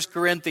rest of 1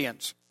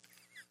 Corinthians?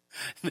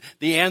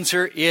 The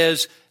answer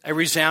is a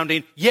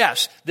resounding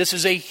yes. This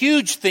is a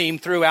huge theme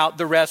throughout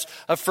the rest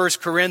of 1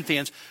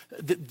 Corinthians.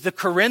 The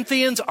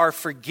Corinthians are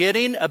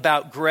forgetting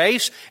about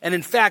grace. And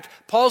in fact,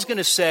 Paul's going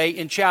to say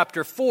in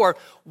chapter 4,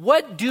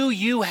 what do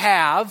you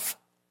have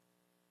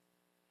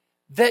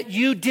that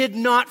you did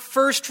not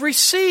first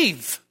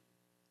receive?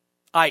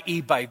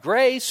 I.e. by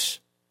grace.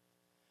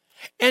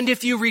 And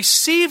if you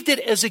received it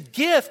as a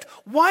gift,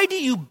 why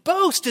do you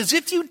boast as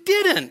if you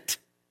didn't?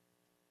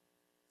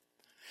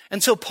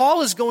 And so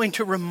Paul is going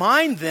to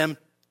remind them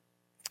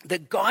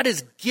that God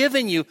has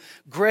given you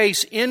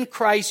grace in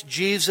Christ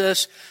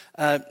Jesus.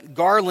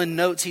 Garland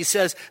notes, he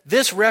says,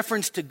 this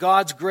reference to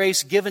God's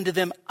grace given to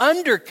them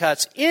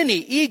undercuts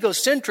any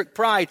egocentric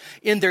pride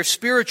in their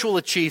spiritual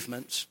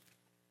achievements.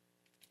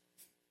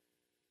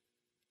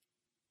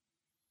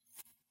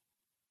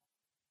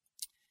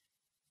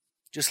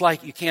 Just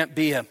like you can't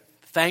be a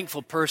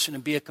thankful person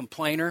and be a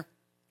complainer,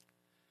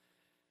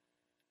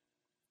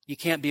 you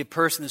can't be a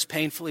person that's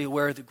painfully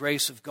aware of the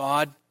grace of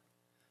God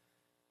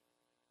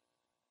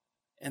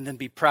and then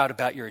be proud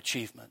about your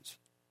achievements.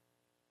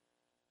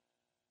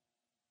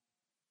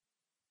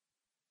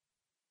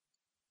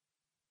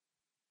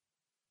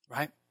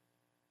 Right?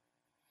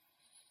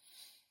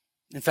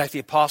 In fact, the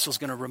apostle is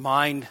going to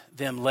remind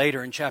them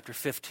later in chapter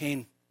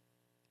 15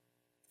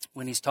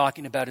 when he's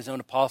talking about his own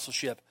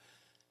apostleship.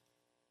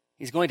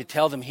 He's going to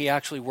tell them he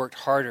actually worked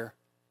harder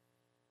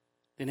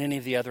than any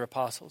of the other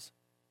apostles.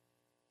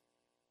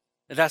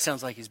 Now, that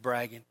sounds like he's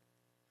bragging.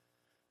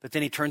 But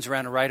then he turns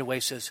around and right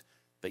away says,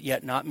 but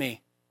yet not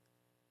me,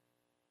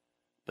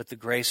 but the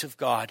grace of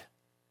God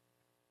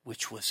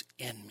which was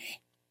in me.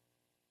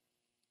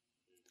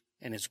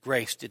 And his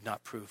grace did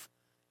not prove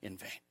in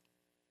vain.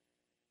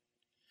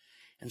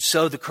 And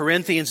so the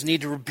Corinthians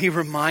need to be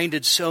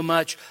reminded so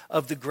much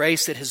of the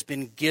grace that has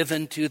been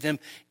given to them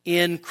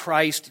in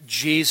Christ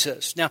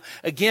Jesus. Now,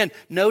 again,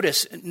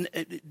 notice,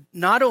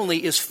 not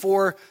only is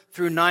 4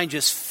 through 9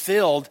 just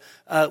filled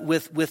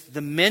with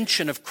the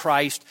mention of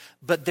Christ,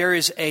 but there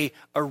is a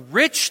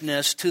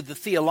richness to the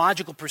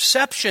theological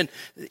perception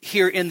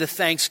here in the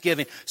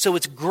thanksgiving. So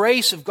it's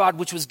grace of God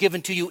which was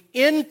given to you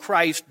in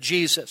Christ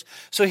Jesus.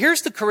 So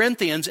here's the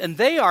Corinthians, and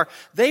they are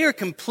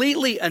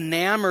completely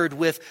enamored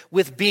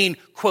with being,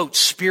 quote,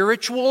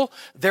 spiritual.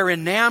 They're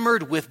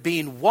enamored with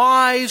being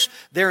wise.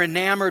 They're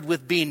enamored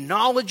with being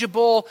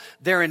knowledgeable.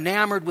 They're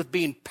enamored with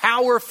being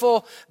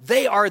powerful.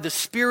 They are the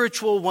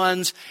spiritual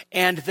ones,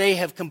 and they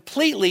have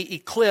completely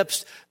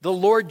eclipsed the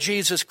Lord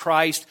Jesus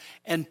Christ.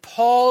 And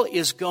Paul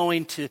is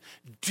going to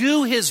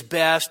do his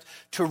best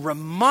to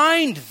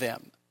remind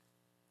them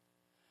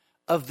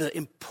of the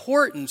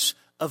importance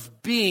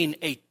of being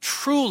a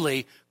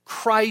truly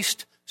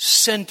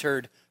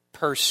Christ-centered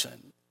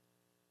person.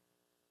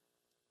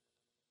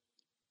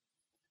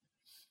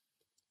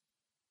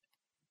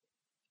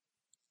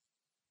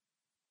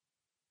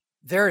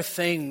 There are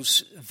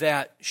things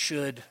that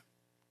should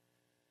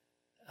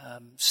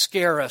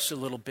scare us a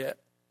little bit.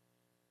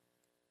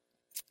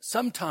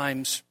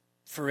 Sometimes,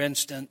 for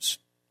instance,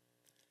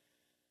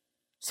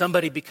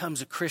 somebody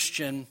becomes a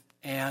Christian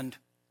and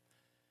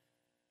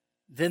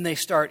then they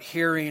start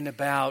hearing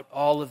about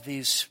all of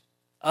these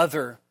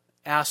other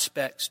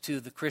aspects to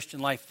the Christian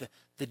life,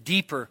 the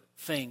deeper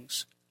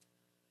things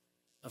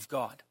of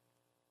God.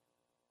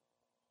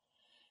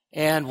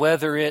 And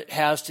whether it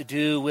has to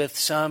do with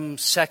some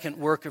second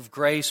work of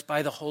grace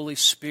by the Holy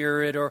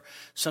Spirit or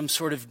some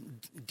sort of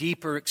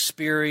deeper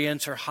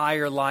experience or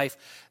higher life,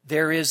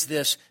 there is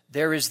this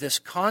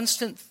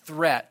constant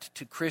threat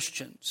to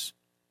Christians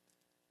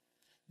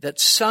that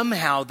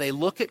somehow they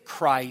look at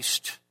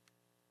Christ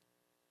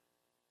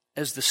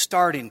as the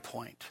starting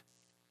point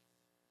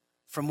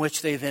from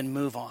which they then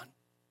move on.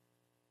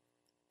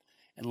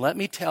 And let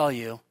me tell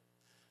you,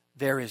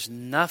 there is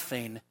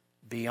nothing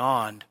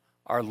beyond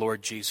our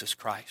Lord Jesus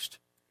Christ.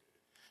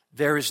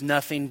 There is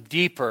nothing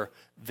deeper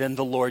than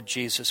the Lord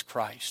Jesus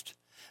Christ.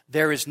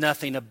 There is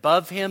nothing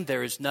above him.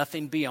 There is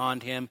nothing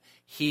beyond him.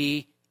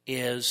 He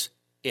is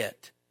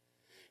it.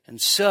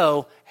 And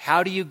so,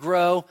 how do you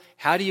grow?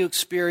 How do you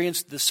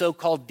experience the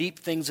so-called deep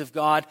things of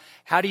God?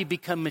 How do you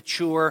become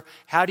mature?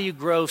 How do you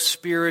grow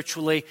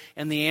spiritually?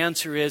 And the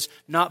answer is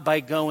not by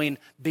going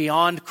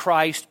beyond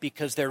Christ,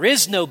 because there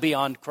is no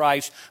beyond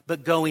Christ,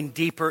 but going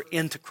deeper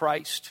into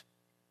Christ.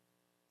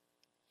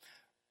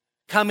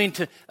 Coming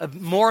to a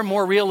more and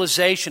more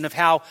realization of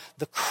how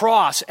the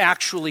cross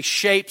actually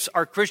shapes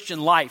our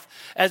Christian life.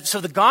 And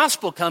so the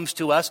gospel comes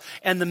to us,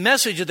 and the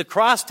message of the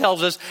cross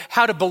tells us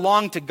how to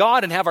belong to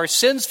God and have our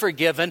sins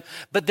forgiven.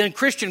 But then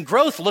Christian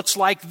growth looks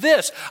like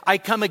this. I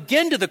come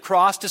again to the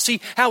cross to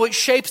see how it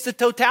shapes the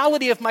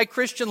totality of my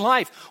Christian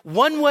life.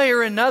 One way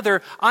or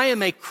another, I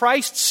am a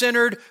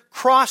Christ-centered,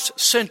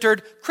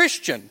 cross-centered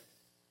Christian.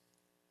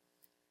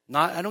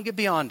 I don't get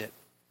beyond it.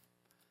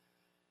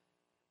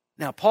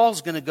 Now,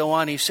 Paul's going to go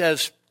on. He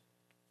says,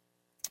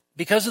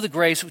 because of the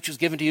grace which was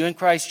given to you in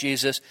Christ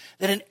Jesus,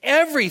 that in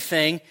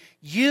everything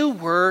you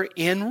were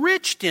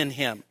enriched in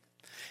him.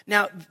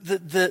 Now,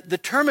 the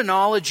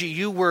terminology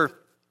you were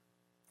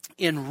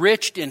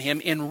enriched in him,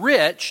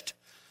 enriched,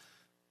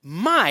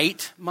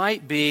 might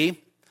be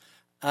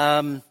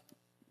the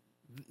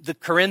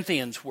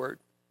Corinthians word.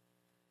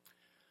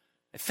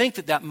 I think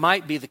that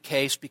might be the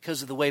case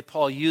because of the way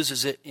Paul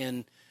uses it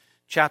in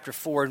chapter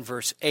 4 and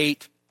verse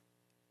 8.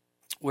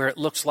 Where it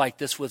looks like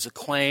this was a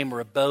claim or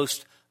a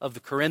boast of the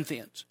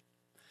Corinthians.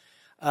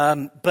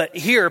 But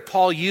here,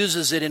 Paul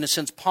uses it in a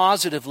sense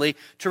positively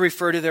to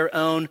refer to their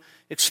own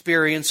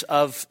experience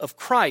of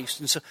Christ.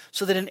 And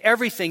so that in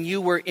everything you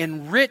were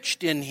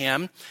enriched in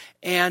him.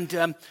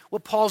 And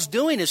what Paul's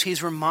doing is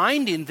he's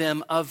reminding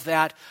them of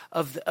that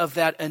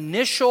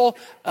initial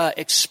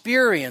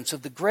experience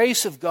of the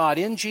grace of God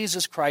in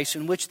Jesus Christ,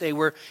 in which they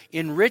were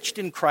enriched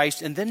in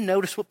Christ. And then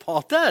notice what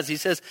Paul does. He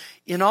says,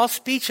 in all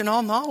speech and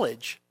all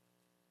knowledge.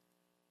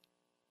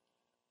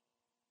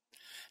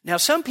 Now,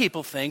 some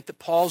people think that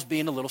Paul's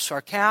being a little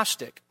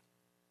sarcastic,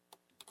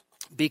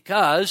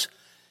 because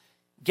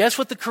guess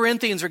what the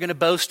Corinthians are going to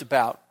boast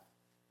about?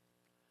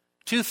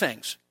 Two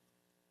things: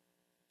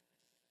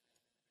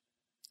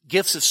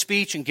 gifts of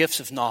speech and gifts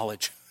of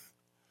knowledge.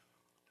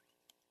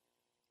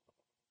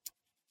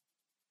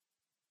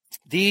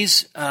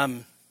 These,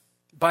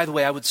 by the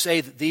way, I would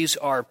say that these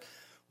are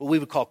what we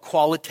would call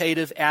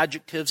qualitative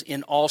adjectives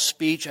in all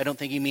speech. I don't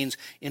think he means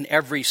in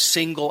every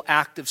single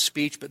act of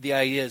speech, but the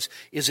idea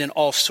is in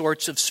all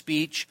sorts of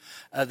speech.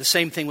 The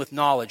same thing with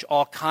knowledge,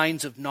 all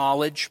kinds of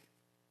knowledge.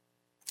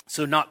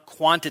 So not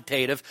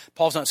quantitative.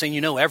 Paul's not saying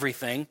you know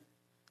everything.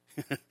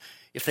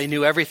 If they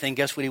knew everything,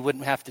 guess what he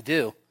wouldn't have to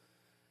do?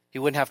 He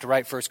wouldn't have to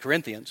write 1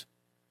 Corinthians.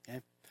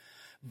 Okay?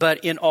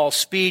 But in all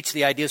speech,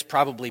 the idea is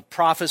probably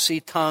prophecy,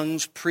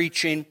 tongues,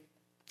 preaching.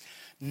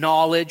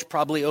 Knowledge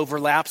probably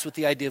overlaps with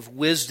the idea of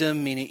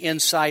wisdom, meaning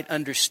insight,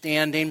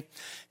 understanding.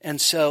 And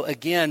so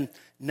again,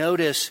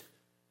 notice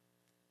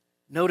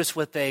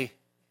what they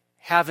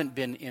haven't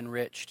been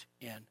enriched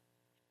in.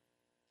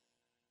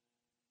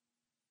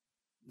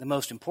 The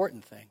most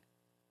important thing: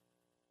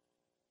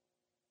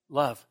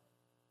 love.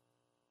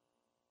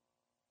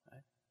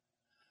 Right?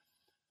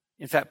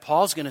 In fact,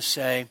 Paul's going to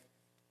say,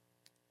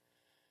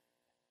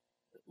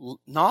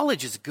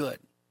 knowledge is good.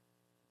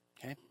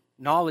 Okay?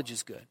 Knowledge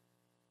is good.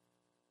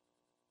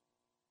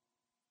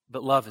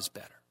 But love is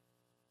better.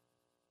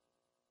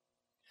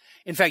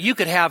 In fact, you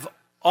could have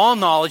all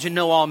knowledge and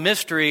know all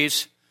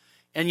mysteries,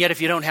 and yet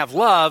if you don't have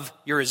love,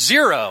 you're a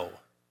zero.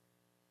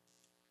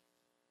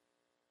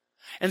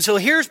 And so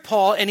here's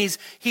Paul, and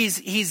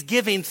he's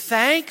giving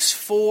thanks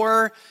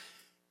for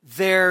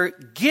their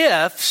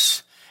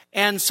gifts.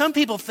 And some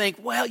people think,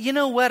 well, you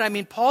know what? I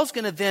mean, Paul's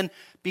going to then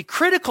be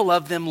critical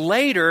of them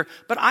later.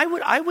 But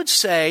I would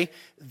say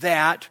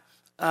that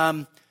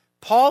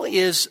Paul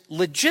is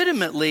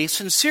legitimately,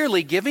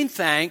 sincerely giving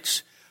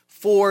thanks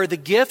for the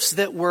gifts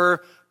that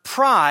were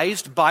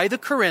prized by the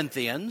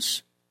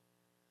Corinthians.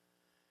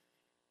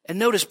 And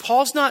notice,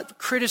 Paul's not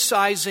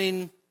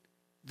criticizing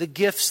the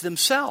gifts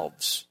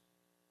themselves.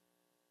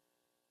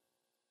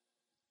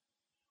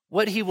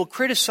 What he will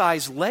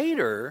criticize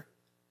later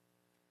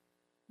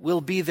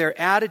will be their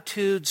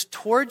attitudes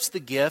towards the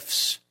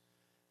gifts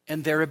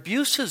and their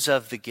abuses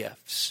of the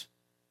gifts.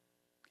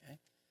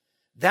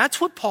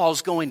 That's what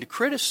Paul's going to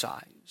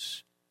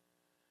criticize.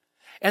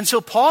 And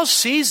so Paul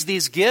sees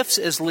these gifts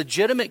as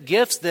legitimate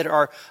gifts that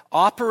are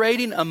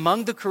operating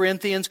among the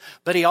Corinthians,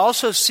 but he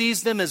also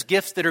sees them as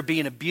gifts that are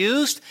being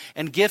abused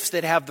and gifts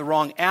that have the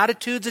wrong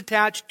attitudes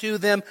attached to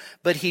them,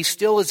 but he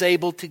still is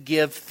able to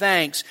give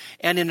thanks.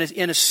 And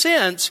in a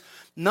sense,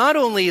 not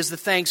only is the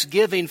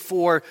thanksgiving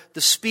for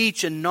the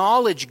speech and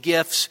knowledge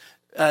gifts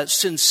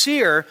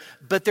sincere,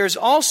 but there's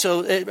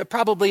also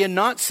probably a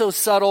not so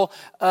subtle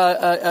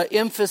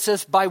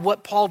emphasis by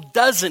what Paul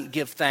doesn't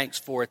give thanks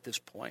for at this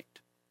point.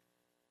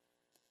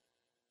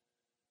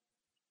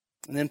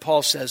 And then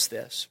Paul says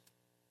this: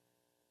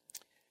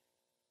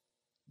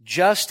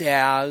 just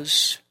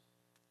as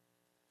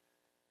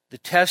the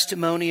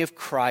testimony of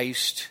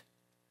Christ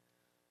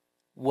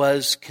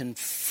was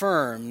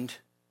confirmed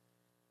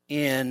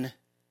in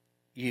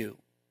you.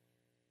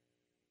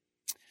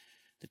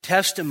 The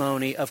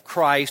testimony of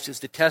Christ is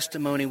the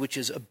testimony which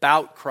is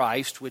about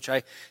Christ, which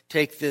I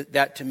take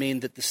that to mean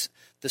that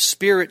the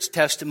Spirit's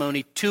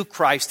testimony to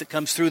Christ that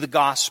comes through the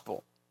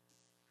gospel.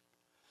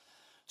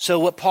 So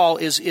what Paul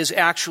is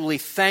actually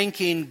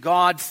thanking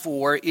God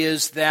for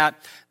is that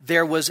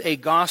there was a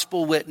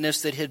gospel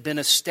witness that had been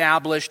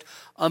established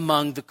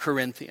among the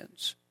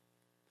Corinthians.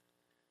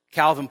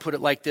 Calvin put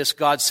it like this: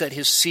 God set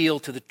his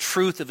seal to the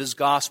truth of his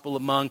gospel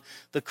among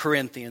the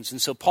Corinthians.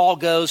 And so Paul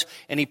goes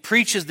and he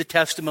preaches the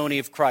testimony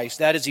of Christ.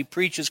 That is, he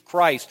preaches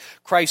Christ,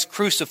 Christ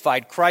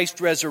crucified, Christ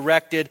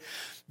resurrected.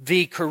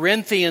 The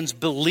Corinthians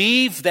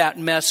believe that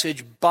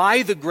message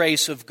by the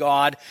grace of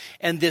God,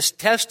 and this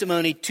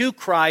testimony to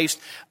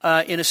Christ,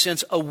 in a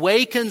sense,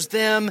 awakens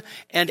them,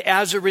 and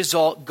as a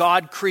result,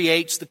 God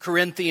creates the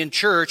Corinthian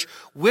church,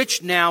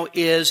 which now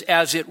is,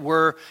 as it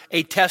were,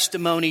 a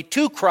testimony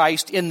to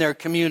Christ in their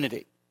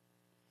community.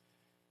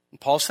 And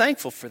Paul's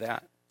thankful for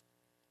that.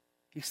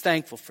 He's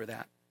thankful for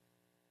that.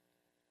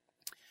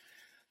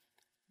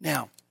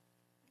 Now,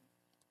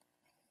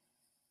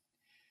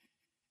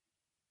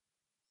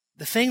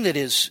 the thing that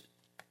is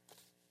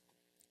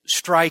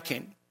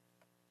striking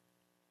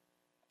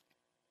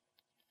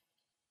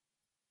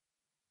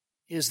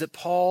is that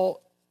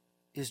Paul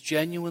is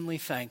genuinely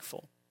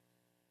thankful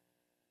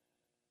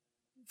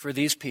for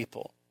these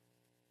people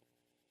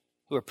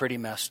who are pretty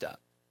messed up.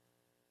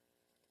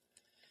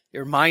 It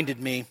reminded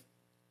me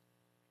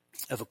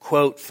of a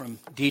quote from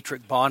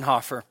Dietrich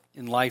Bonhoeffer.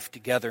 in life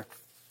together.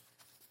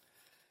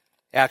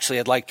 Actually,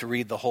 I'd like to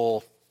read the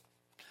whole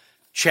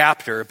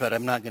chapter, but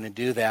I'm not going to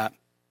do that.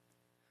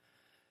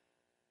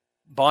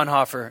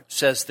 Bonhoeffer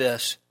says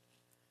this.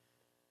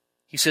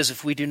 He says,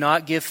 if we do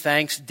not give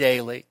thanks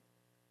daily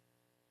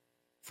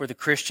for the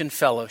Christian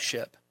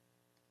fellowship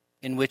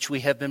in which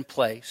we have been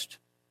placed,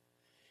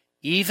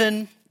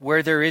 even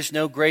where there is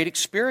no great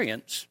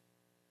experience,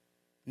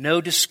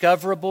 no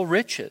discoverable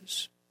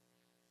riches,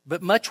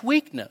 but much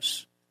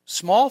weakness,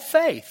 small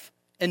faith,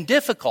 and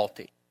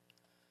difficulty,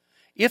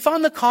 if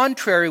on the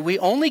contrary we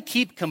only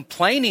keep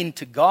complaining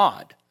to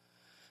God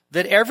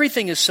that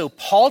everything is so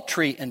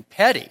paltry and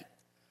petty,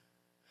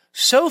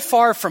 so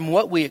far from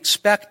what we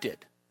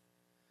expected,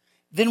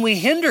 then we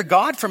hinder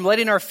God from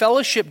letting our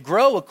fellowship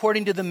grow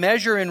according to the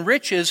measure and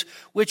riches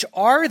which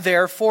are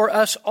there for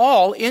us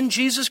all in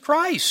Jesus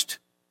Christ.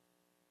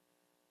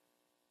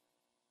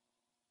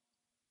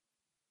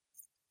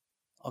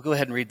 I'll go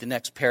ahead and read the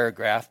next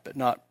paragraph, but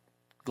not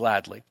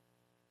gladly.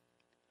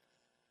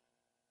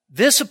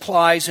 This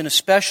applies in a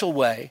special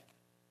way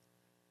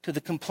to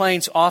the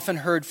complaints often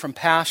heard from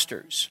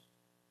pastors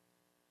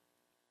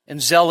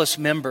and zealous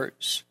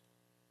members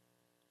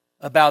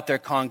about their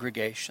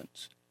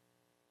congregations.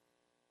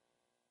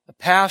 A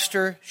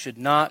pastor should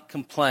not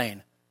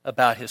complain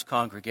about his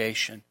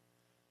congregation,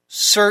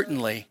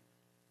 certainly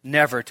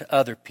never to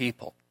other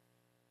people,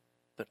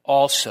 but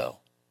also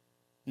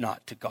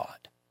not to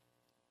God.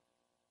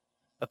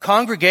 A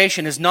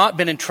congregation has not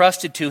been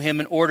entrusted to him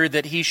in order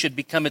that he should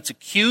become its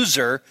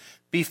accuser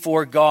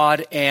before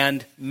God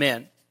and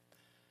men.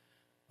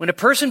 When a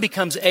person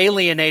becomes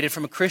alienated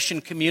from a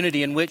Christian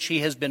community in which he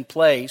has been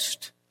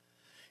placed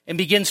and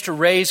begins to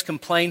raise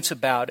complaints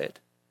about it,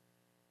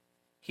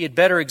 he had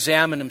better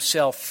examine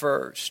himself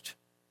first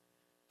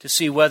to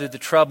see whether the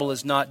trouble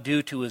is not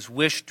due to his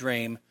wish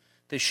dream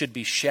that should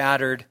be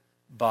shattered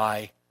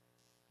by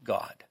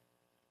God.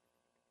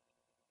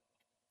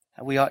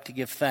 Now, we ought to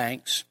give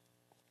thanks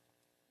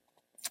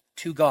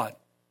to God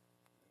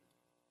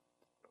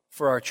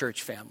for our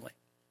church family.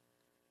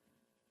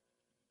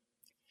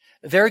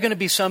 There are going to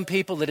be some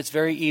people that it's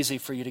very easy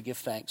for you to give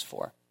thanks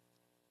for.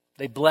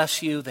 They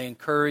bless you, they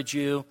encourage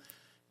you,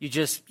 you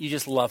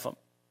just love them.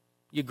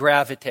 You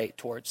gravitate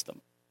towards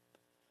them.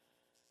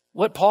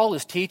 What Paul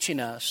is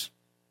teaching us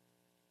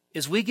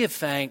is we give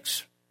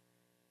thanks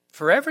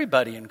for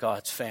everybody in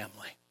God's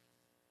family.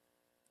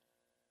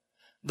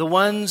 The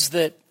ones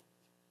that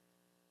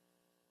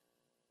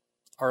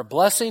are a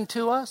blessing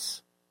to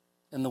us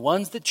and the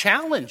ones that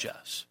challenge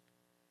us.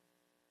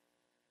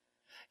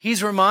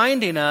 He's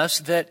reminding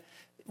us that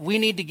we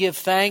need to give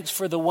thanks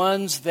for the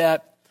ones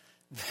that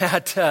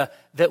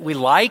we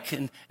like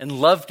and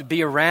love to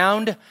be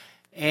around,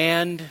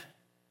 and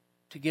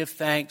to give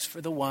thanks for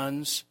the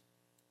ones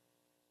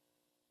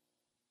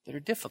that are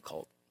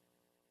difficult.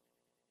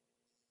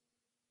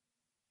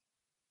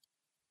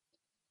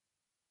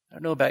 I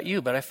don't know about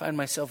you, but I find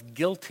myself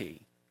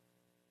guilty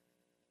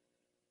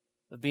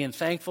of being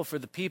thankful for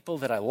the people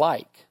that I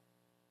like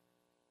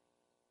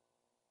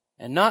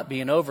and not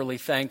being overly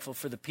thankful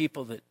for the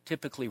people that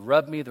typically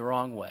rub me the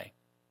wrong way.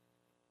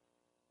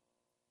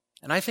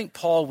 And I think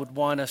Paul would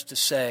want us to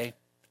say,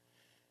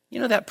 you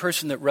know that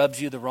person that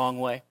rubs you the wrong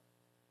way?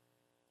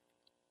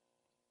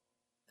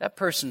 That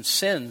person's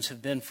sins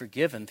have been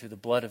forgiven through the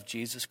blood of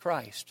Jesus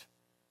Christ.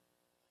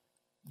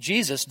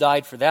 Jesus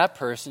died for that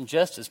person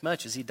just as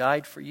much as he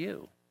died for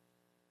you.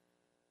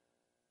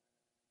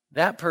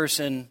 That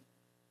person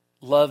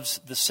loves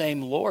the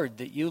same Lord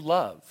that you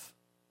love.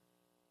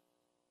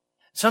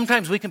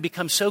 Sometimes we can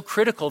become so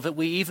critical that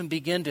we even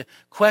begin to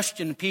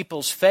question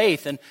people's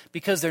faith, and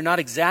because they're not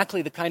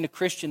exactly the kind of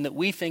Christian that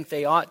we think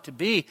they ought to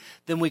be,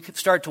 then we could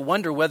start to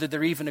wonder whether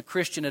they're even a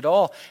Christian at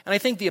all. And I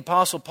think the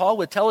Apostle Paul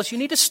would tell us, you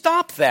need to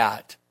stop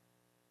that.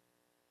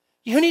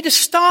 You need to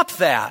stop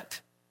that.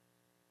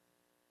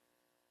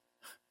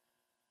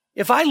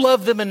 If I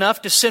love them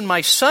enough to send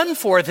my son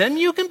for them,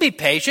 you can be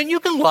patient, you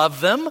can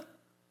love them.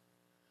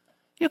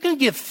 You can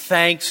give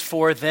thanks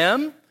for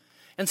them.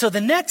 And so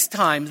the next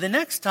time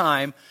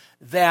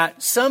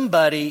that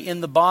somebody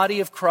in the body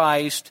of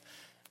Christ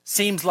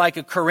seems like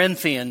a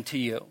Corinthian to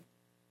you,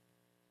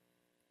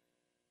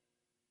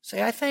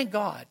 say, I thank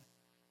God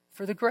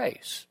for the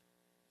grace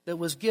that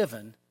was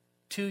given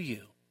to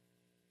you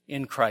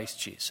in Christ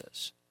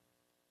Jesus.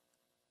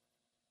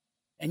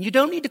 And you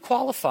don't need to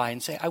qualify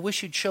and say, I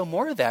wish you'd show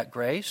more of that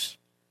grace.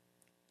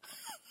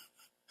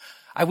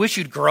 I wish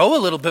you'd grow a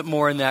little bit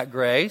more in that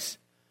grace.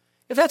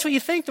 If that's what you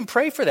think, then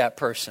pray for that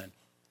person.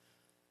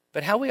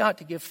 But how we ought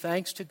to give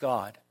thanks to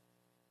God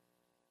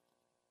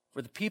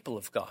for the people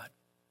of God,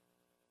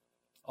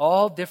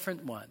 all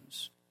different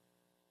ones.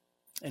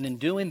 And in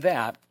doing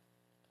that,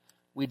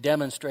 we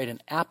demonstrate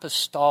an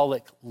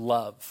apostolic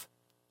love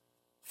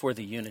for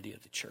the unity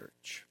of the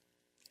church.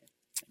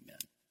 Amen.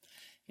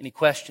 Any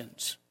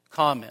questions,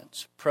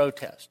 comments,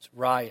 protests,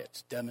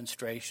 riots,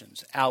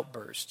 demonstrations,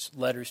 outbursts,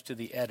 letters to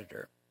the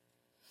editor?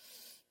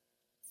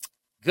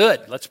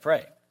 Good. Let's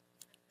pray.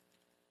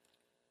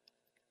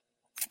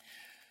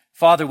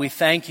 Father, we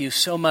thank you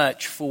so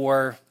much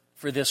for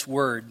for this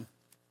word.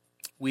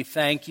 We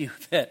thank you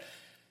that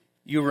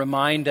you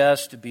remind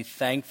us to be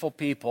thankful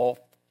people,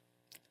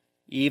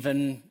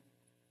 even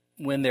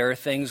when there are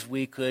things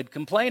we could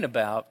complain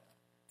about.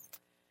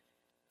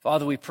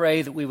 Father, we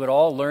pray that we would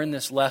all learn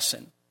this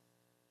lesson.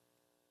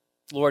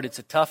 Lord, it's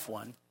a tough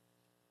one.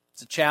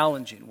 It's a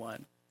challenging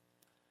one.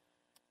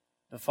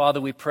 But Father,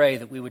 we pray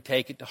that we would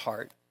take it to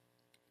heart.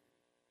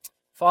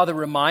 Father,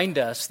 remind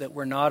us that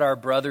we're not our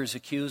brother's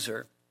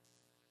accuser.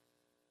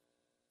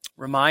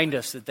 Remind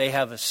us that they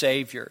have a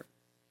Savior,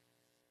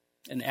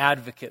 an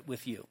advocate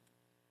with you.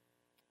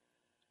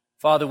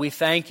 Father, we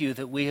thank you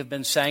that we have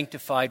been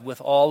sanctified with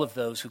all of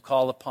those who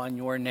call upon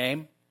your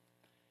name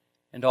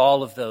and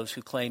all of those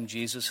who claim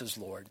Jesus as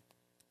Lord.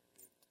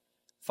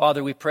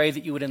 Father, we pray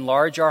that you would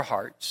enlarge our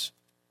hearts.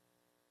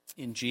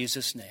 In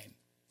Jesus' name,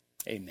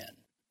 amen.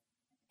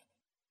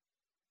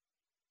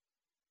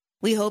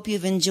 We hope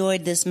you've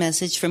enjoyed this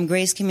message from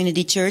Grace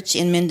Community Church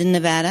in Minden,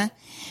 Nevada.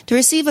 To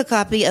receive a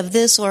copy of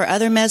this or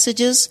other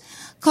messages,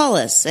 call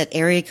us at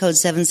area code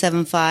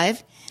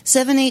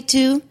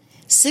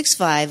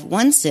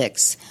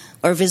 775-782-6516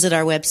 or visit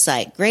our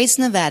website,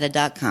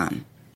 gracenevada.com.